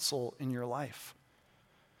wise counsel in your life?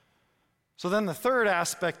 So then the third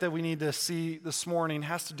aspect that we need to see this morning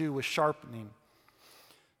has to do with sharpening.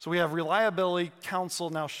 So we have reliability, counsel,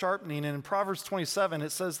 now sharpening. And in Proverbs 27,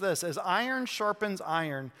 it says this, as iron sharpens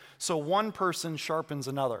iron, so one person sharpens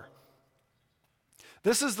another.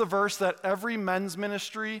 This is the verse that every men's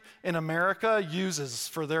ministry in America uses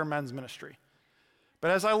for their men's ministry. But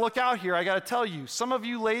as I look out here, I got to tell you, some of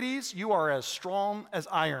you ladies, you are as strong as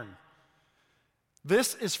iron.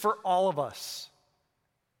 This is for all of us.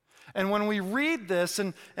 And when we read this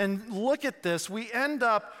and look at this, we end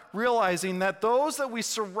up realizing that those that we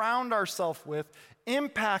surround ourselves with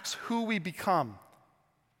impacts who we become.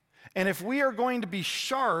 And if we are going to be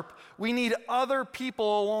sharp, we need other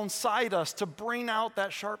people alongside us to bring out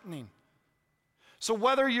that sharpening. So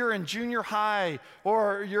whether you're in junior high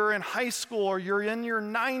or you're in high school or you're in your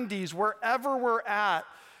 90s, wherever we're at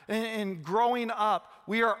in growing up,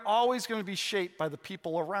 we are always going to be shaped by the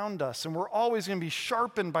people around us, and we're always going to be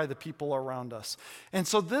sharpened by the people around us. And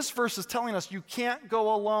so this verse is telling us you can't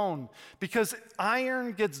go alone because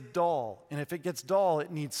iron gets dull, and if it gets dull,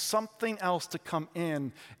 it needs something else to come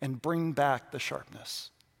in and bring back the sharpness.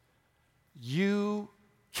 You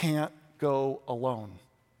can't go alone.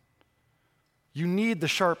 You need the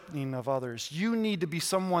sharpening of others. You need to be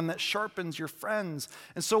someone that sharpens your friends.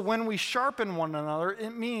 And so when we sharpen one another,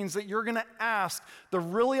 it means that you're going to ask the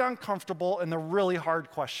really uncomfortable and the really hard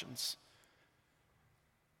questions.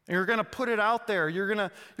 And you're going to put it out there. You're going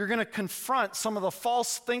to confront some of the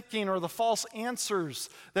false thinking or the false answers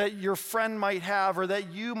that your friend might have or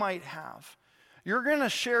that you might have. You're going to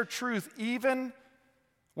share truth even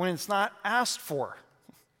when it's not asked for,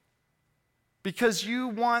 because you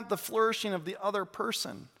want the flourishing of the other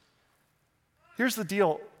person. Here's the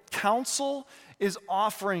deal. Counsel is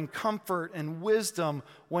offering comfort and wisdom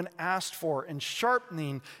when asked for, and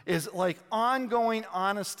sharpening is like ongoing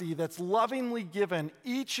honesty that's lovingly given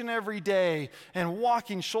each and every day and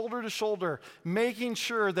walking shoulder to shoulder, making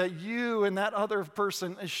sure that you and that other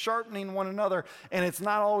person is sharpening one another, and it's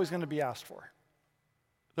not always going to be asked for.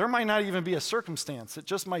 There might not even be a circumstance. It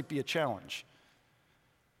just might be a challenge.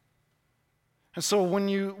 And so when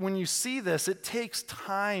you see this, it takes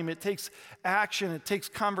time, it takes action, it takes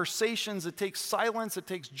conversations, it takes silence, it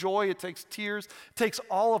takes joy, it takes tears, it takes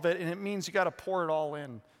all of it, and it means you got to pour it all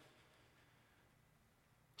in.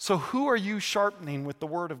 So who are you sharpening with the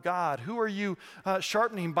Word of God? Who are you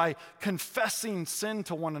sharpening by confessing sin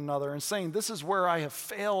to one another and saying, this is where I have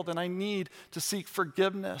failed and I need to seek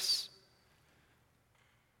forgiveness?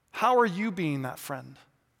 How are you being that friend?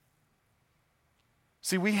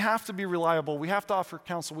 See, we have to be reliable. We have to offer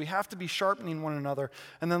counsel. We have to be sharpening one another.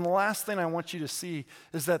 And then the last thing I want you to see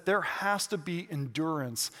is that there has to be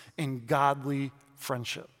endurance in godly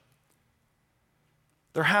friendship.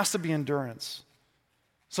 There has to be endurance.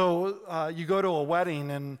 So you go to a wedding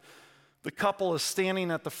and the couple is standing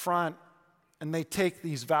at the front and they take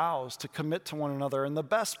these vows to commit to one another. And the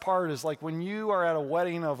best part is like when you are at a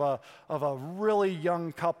wedding of a really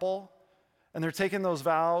young couple, and they're taking those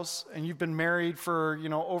vows, and you've been married for,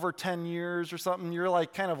 over 10 years or something, you're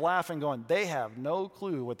like kind of laughing, going, they have no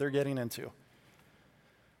clue what they're getting into.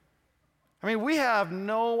 I mean, we have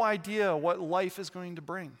no idea what life is going to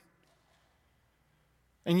bring.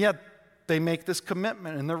 And yet, they make this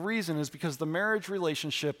commitment, and the reason is because the marriage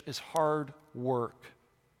relationship is hard work.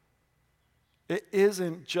 It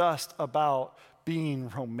isn't just about being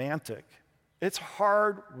romantic. It's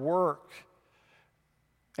hard work.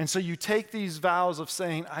 And so you take these vows of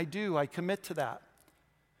saying, I commit to that.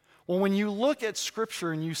 Well, when you look at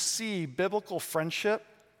Scripture and you see biblical friendship,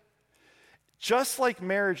 just like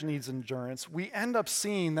marriage needs endurance, we end up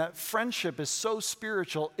seeing that friendship is so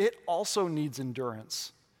spiritual, it also needs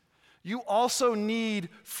endurance. You also need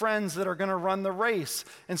friends that are going to run the race.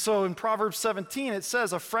 And so in Proverbs 17, it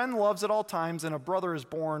says, a friend loves at all times, and a brother is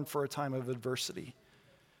born for a time of adversity.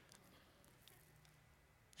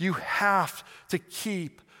 You have to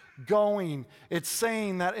keep going. It's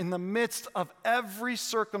saying that in the midst of every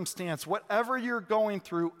circumstance, whatever you're going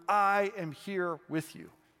through, I am here with you.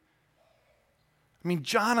 I mean,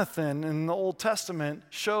 Jonathan in the Old Testament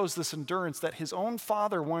shows this endurance that his own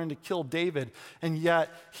father wanted to kill David, and yet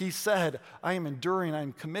he said, I am enduring, I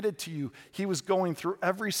am committed to you. He was going through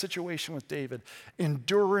every situation with David.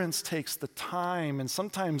 Endurance takes the time, and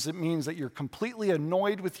sometimes it means that you're completely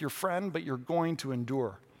annoyed with your friend, but you're going to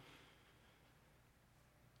endure.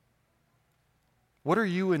 What are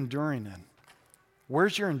you enduring in?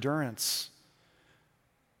 Where's your endurance?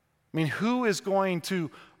 I mean, who is going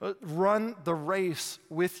to run the race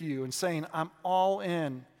with you and saying, I'm all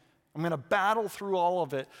in. I'm going to battle through all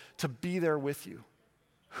of it to be there with you.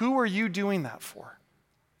 Who are you doing that for?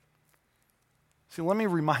 See, let me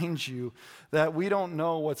remind you that we don't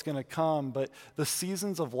know what's going to come, but the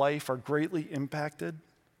seasons of life are greatly impacted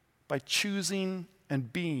by choosing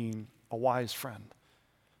and being a wise friend.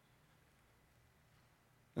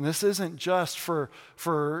 And this isn't just for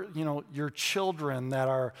your children that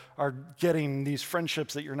are getting these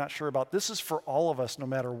friendships that you're not sure about. This is for all of us, no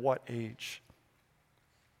matter what age.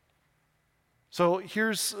 So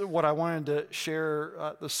here's what I wanted to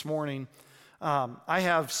share this morning. I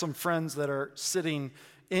have some friends that are sitting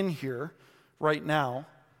in here right now,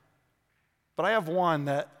 but I have one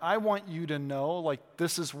that I want you to know, like,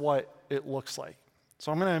 this is what it looks like. So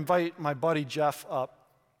I'm going to invite my buddy Jeff up,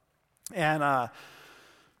 and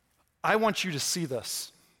I want you to see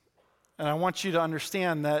this, and I want you to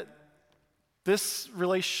understand that this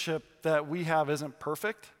relationship that we have isn't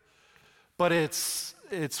perfect, but it's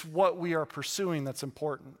what we are pursuing that's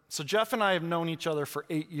important. So Jeff and I have known each other for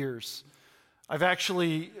 8 years. I've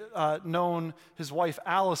actually known his wife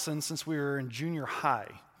Allison since we were in junior high,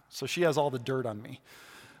 so she has all the dirt on me.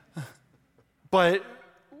 But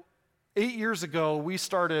 8 years ago, we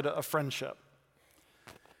started a friendship,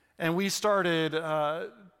 and we started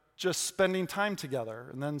just spending time together.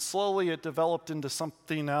 And then slowly it developed into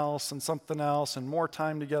something else and more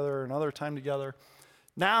time together, another time together.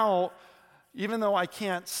 Now, even though I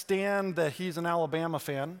can't stand that he's an Alabama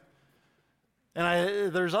fan,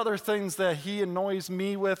 and there's other things that he annoys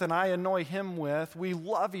me with and I annoy him with, we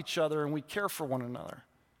love each other and we care for one another.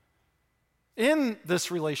 In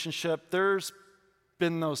this relationship, there's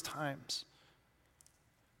been those times.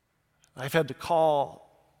 I've had to call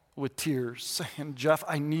with tears, saying, Jeff,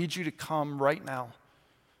 I need you to come right now.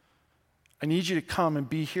 I need you to come and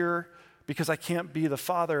be here because I can't be the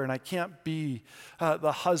father and I can't be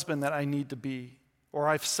the husband that I need to be. Or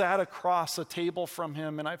I've sat across a table from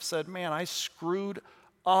him and I've said, man, I screwed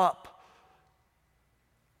up.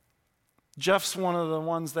 Jeff's one of the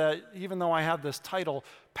ones that, even though I have this title,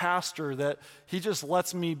 pastor, that he just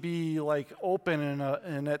lets me be like open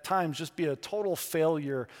and at times just be a total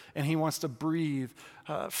failure, and he wants to breathe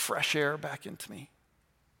fresh air back into me.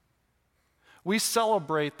 We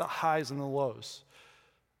celebrate the highs and the lows.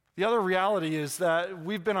 The other reality is that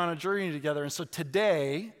we've been on a journey together, and so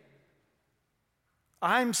today,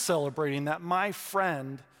 I'm celebrating that my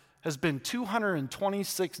friend has been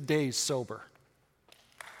 226 days sober.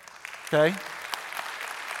 Okay?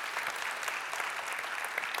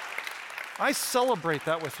 I celebrate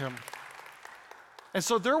that with him. And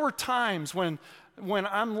so there were times when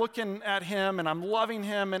I'm looking at him and I'm loving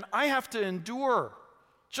him and I have to endure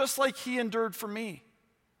just like he endured for me.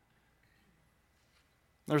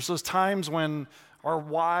 There's those times when our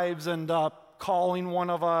wives end up calling one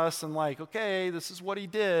of us and like, okay, this is what he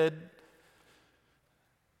did.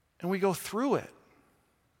 And we go through it.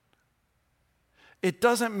 It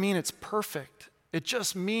doesn't mean it's perfect. It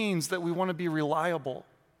just means that we want to be reliable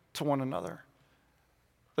to one another.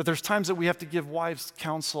 That there's times that we have to give wives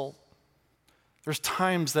counsel. There's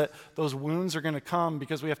times that those wounds are going to come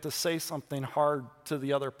because we have to say something hard to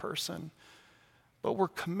the other person. But we're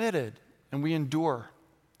committed and we endure.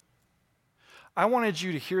 I wanted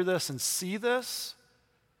you to hear this and see this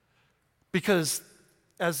because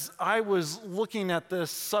as I was looking at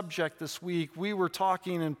this subject this week, we were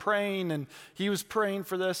talking and praying, and he was praying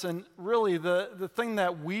for this, and really the thing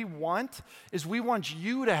that we want is we want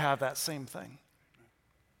you to have that same thing.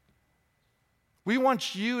 We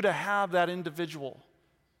want you to have that individual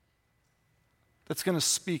that's going to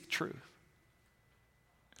speak truth.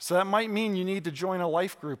 So that might mean you need to join a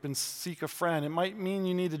life group and seek a friend. It might mean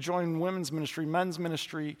you need to join women's ministry, men's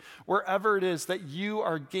ministry, wherever it is that you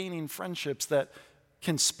are gaining friendships that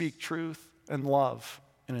can speak truth and love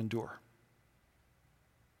and endure.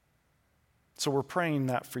 So we're praying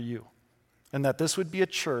that for you, and that this would be a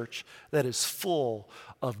church that is full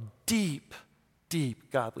of deep,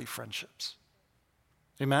 deep godly friendships.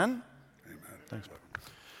 Amen? Amen. Thanks.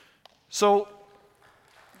 So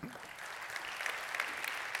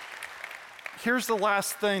here's the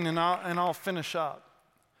last thing, and I'll finish up.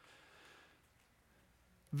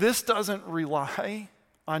 This doesn't rely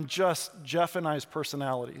on just Jeff and I's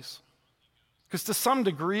personalities. Because to some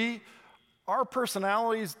degree, our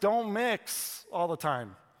personalities don't mix all the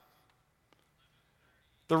time.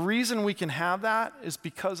 The reason we can have that is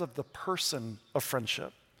because of the person of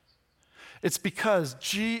friendship. It's because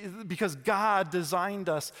God designed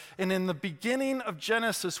us. And in the beginning of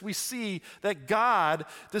Genesis, we see that God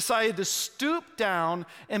decided to stoop down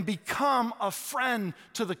and become a friend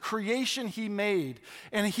to the creation he made.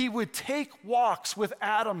 And he would take walks with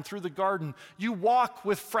Adam through the garden. You walk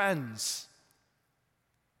with friends.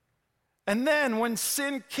 And then when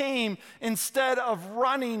sin came, instead of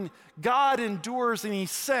running, God endures, and he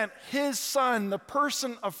sent his son, the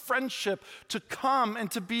person of friendship, to come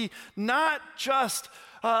and to be not just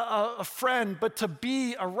a friend, but to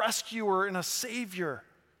be a rescuer and a savior.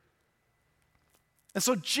 And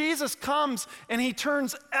so Jesus comes and he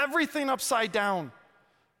turns everything upside down.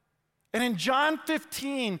 And in John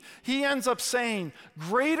 15, he ends up saying,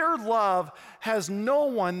 "Greater love has no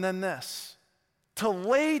one than this, to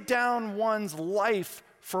lay down one's life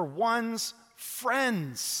for one's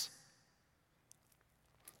friends.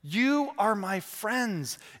 You are my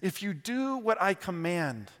friends if you do what I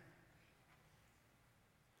command.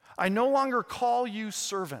 I no longer call you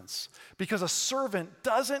servants, because a servant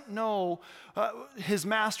doesn't know his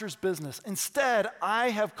master's business. Instead, I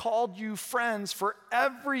have called you friends, for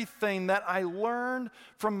everything that I learned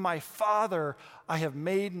from my Father I have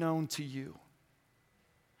made known to you."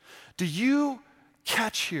 Do you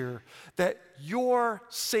catch here that your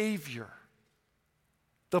Savior,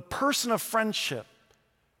 the person of friendship,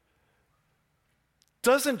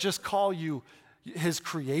 doesn't just call you his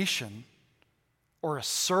creation or a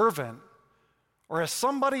servant or as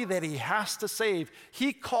somebody that he has to save?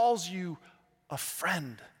 He calls you a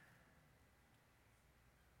friend.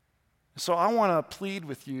 So I want to plead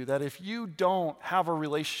with you that if you don't have a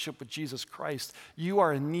relationship with Jesus Christ, you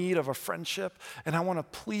are in need of a friendship. And I want to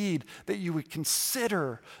plead that you would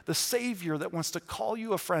consider the Savior that wants to call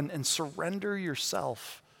you a friend and surrender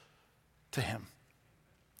yourself to him.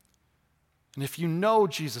 And if you know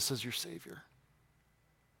Jesus as your Savior,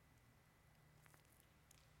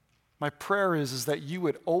 my prayer is that you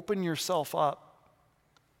would open yourself up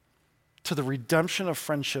to the redemption of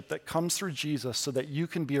friendship that comes through Jesus, so that you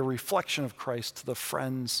can be a reflection of Christ to the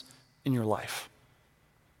friends in your life.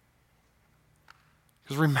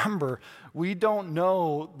 Because remember, we don't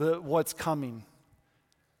know what's coming.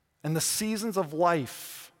 And the seasons of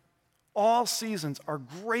life, all seasons, are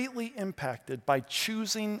greatly impacted by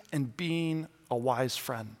choosing and being a wise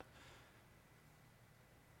friend.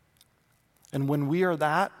 And when we are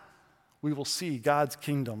that, we will see God's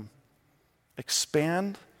kingdom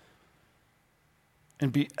expand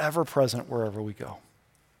and be ever present wherever we go.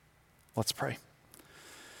 Let's pray.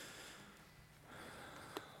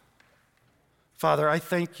 Father, I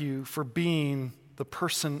thank you for being the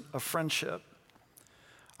person of friendship.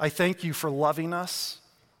 I thank you for loving us.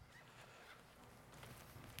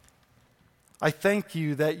 I thank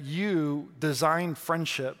you that you designed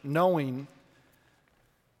friendship knowing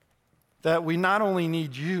that we not only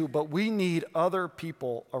need you, but we need other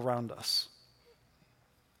people around us.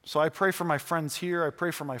 So I pray for my friends here. I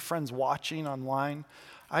pray for my friends watching online.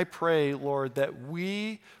 I pray, Lord, that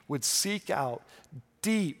we would seek out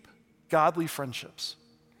deep, godly friendships.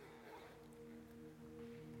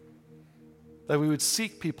 That we would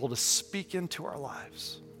seek people to speak into our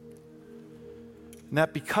lives. And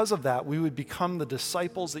that because of that, we would become the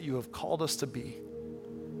disciples that you have called us to be.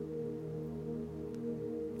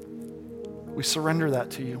 We surrender that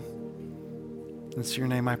to you. It's your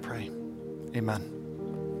name I pray. Amen.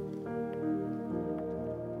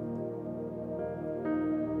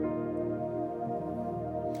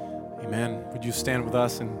 Amen. Would you stand with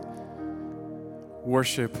us and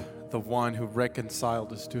worship the one who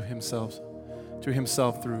reconciled us to himself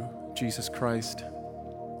through Jesus Christ,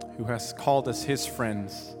 who has called us his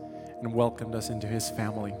friends and welcomed us into his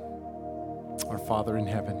family, our Father in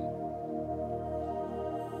heaven.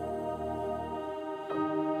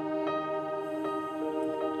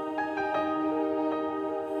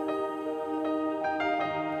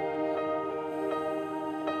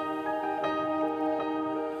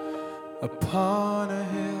 Upon a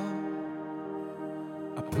hill,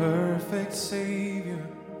 a perfect Savior,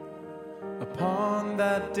 upon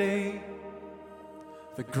that day,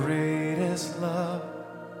 the greatest love,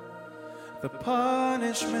 the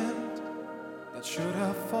punishment that should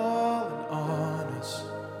have fallen on us,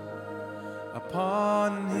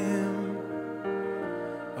 upon him,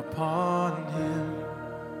 upon him,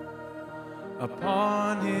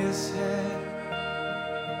 upon his head,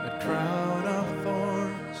 a crown of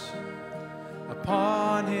thorns,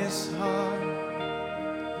 upon his heart,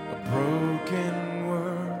 a broken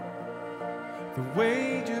world, the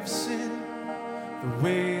wage of sin, the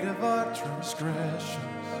weight of our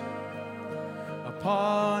transgressions,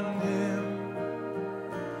 upon him,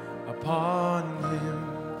 upon him.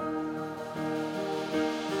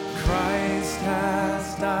 Christ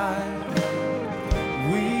has died,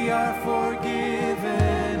 we are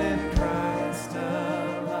forgiven, and Christ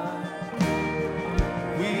alive.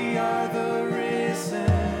 We are the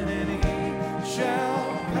risen, and he shall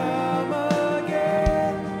come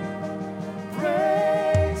again.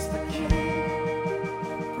 Praise the King,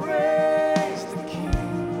 praise the King.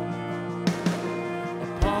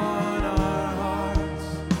 Upon our hearts,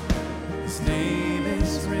 his name is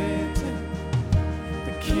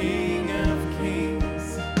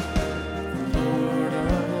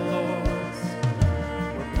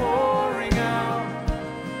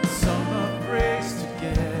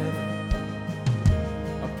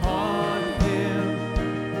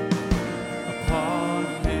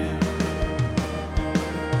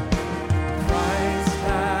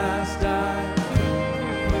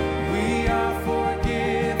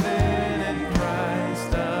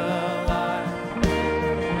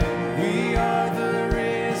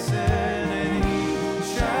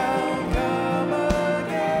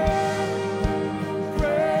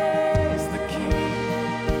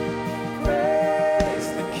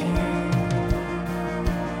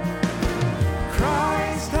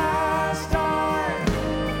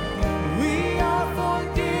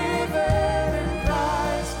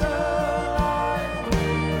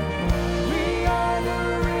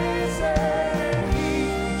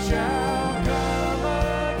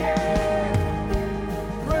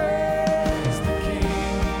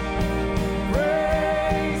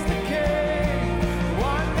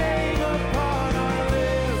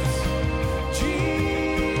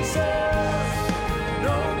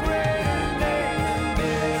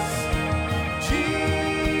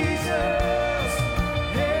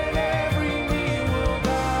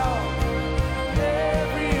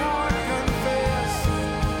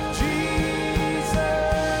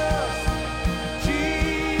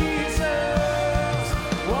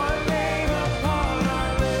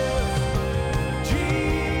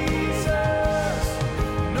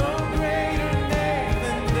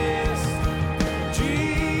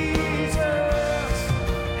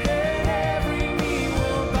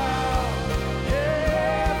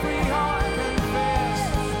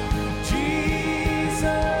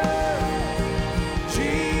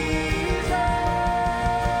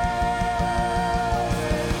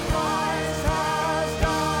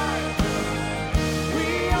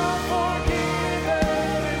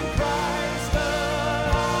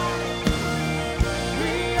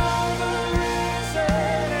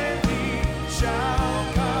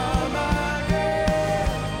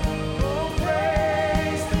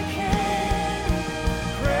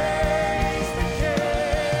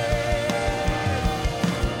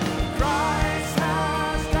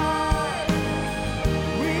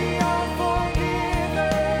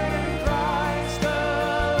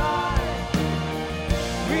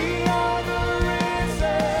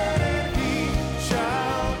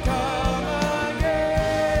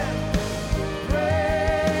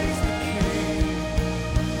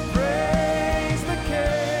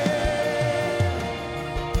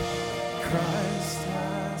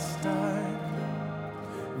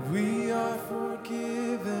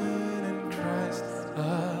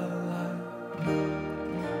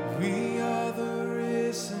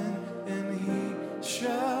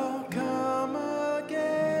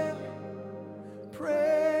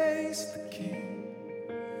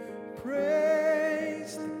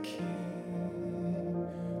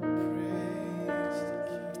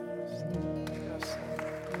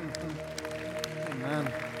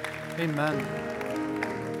Amen.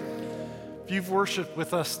 If you've worshiped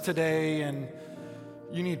with us today and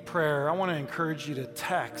you need prayer, I want to encourage you to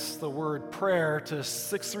text the word prayer to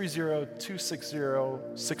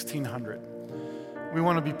 630-260-1600. We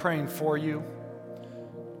want to be praying for you,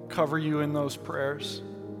 cover you in those prayers.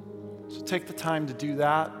 So take the time to do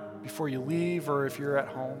that before you leave or if you're at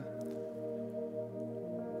home.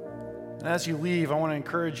 And as you leave, I want to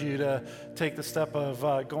encourage you to take the step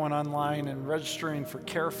of going online and registering for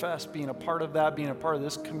CareFest, being a part of that, being a part of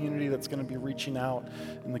this community that's going to be reaching out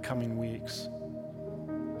in the coming weeks.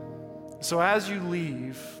 So as you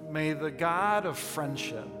leave, may the God of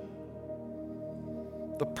friendship,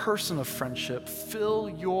 the person of friendship, fill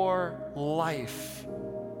your life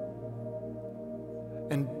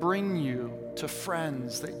and bring you to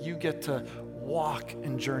friends that you get to walk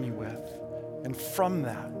and journey with. And from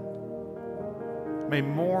that, may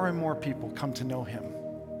more and more people come to know him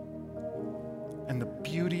and the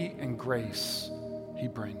beauty and grace he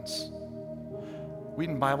brings.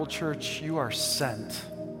 Wheaton Bible Church, you are sent.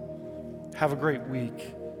 Have a great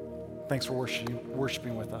week. Thanks for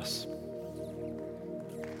worshiping with us.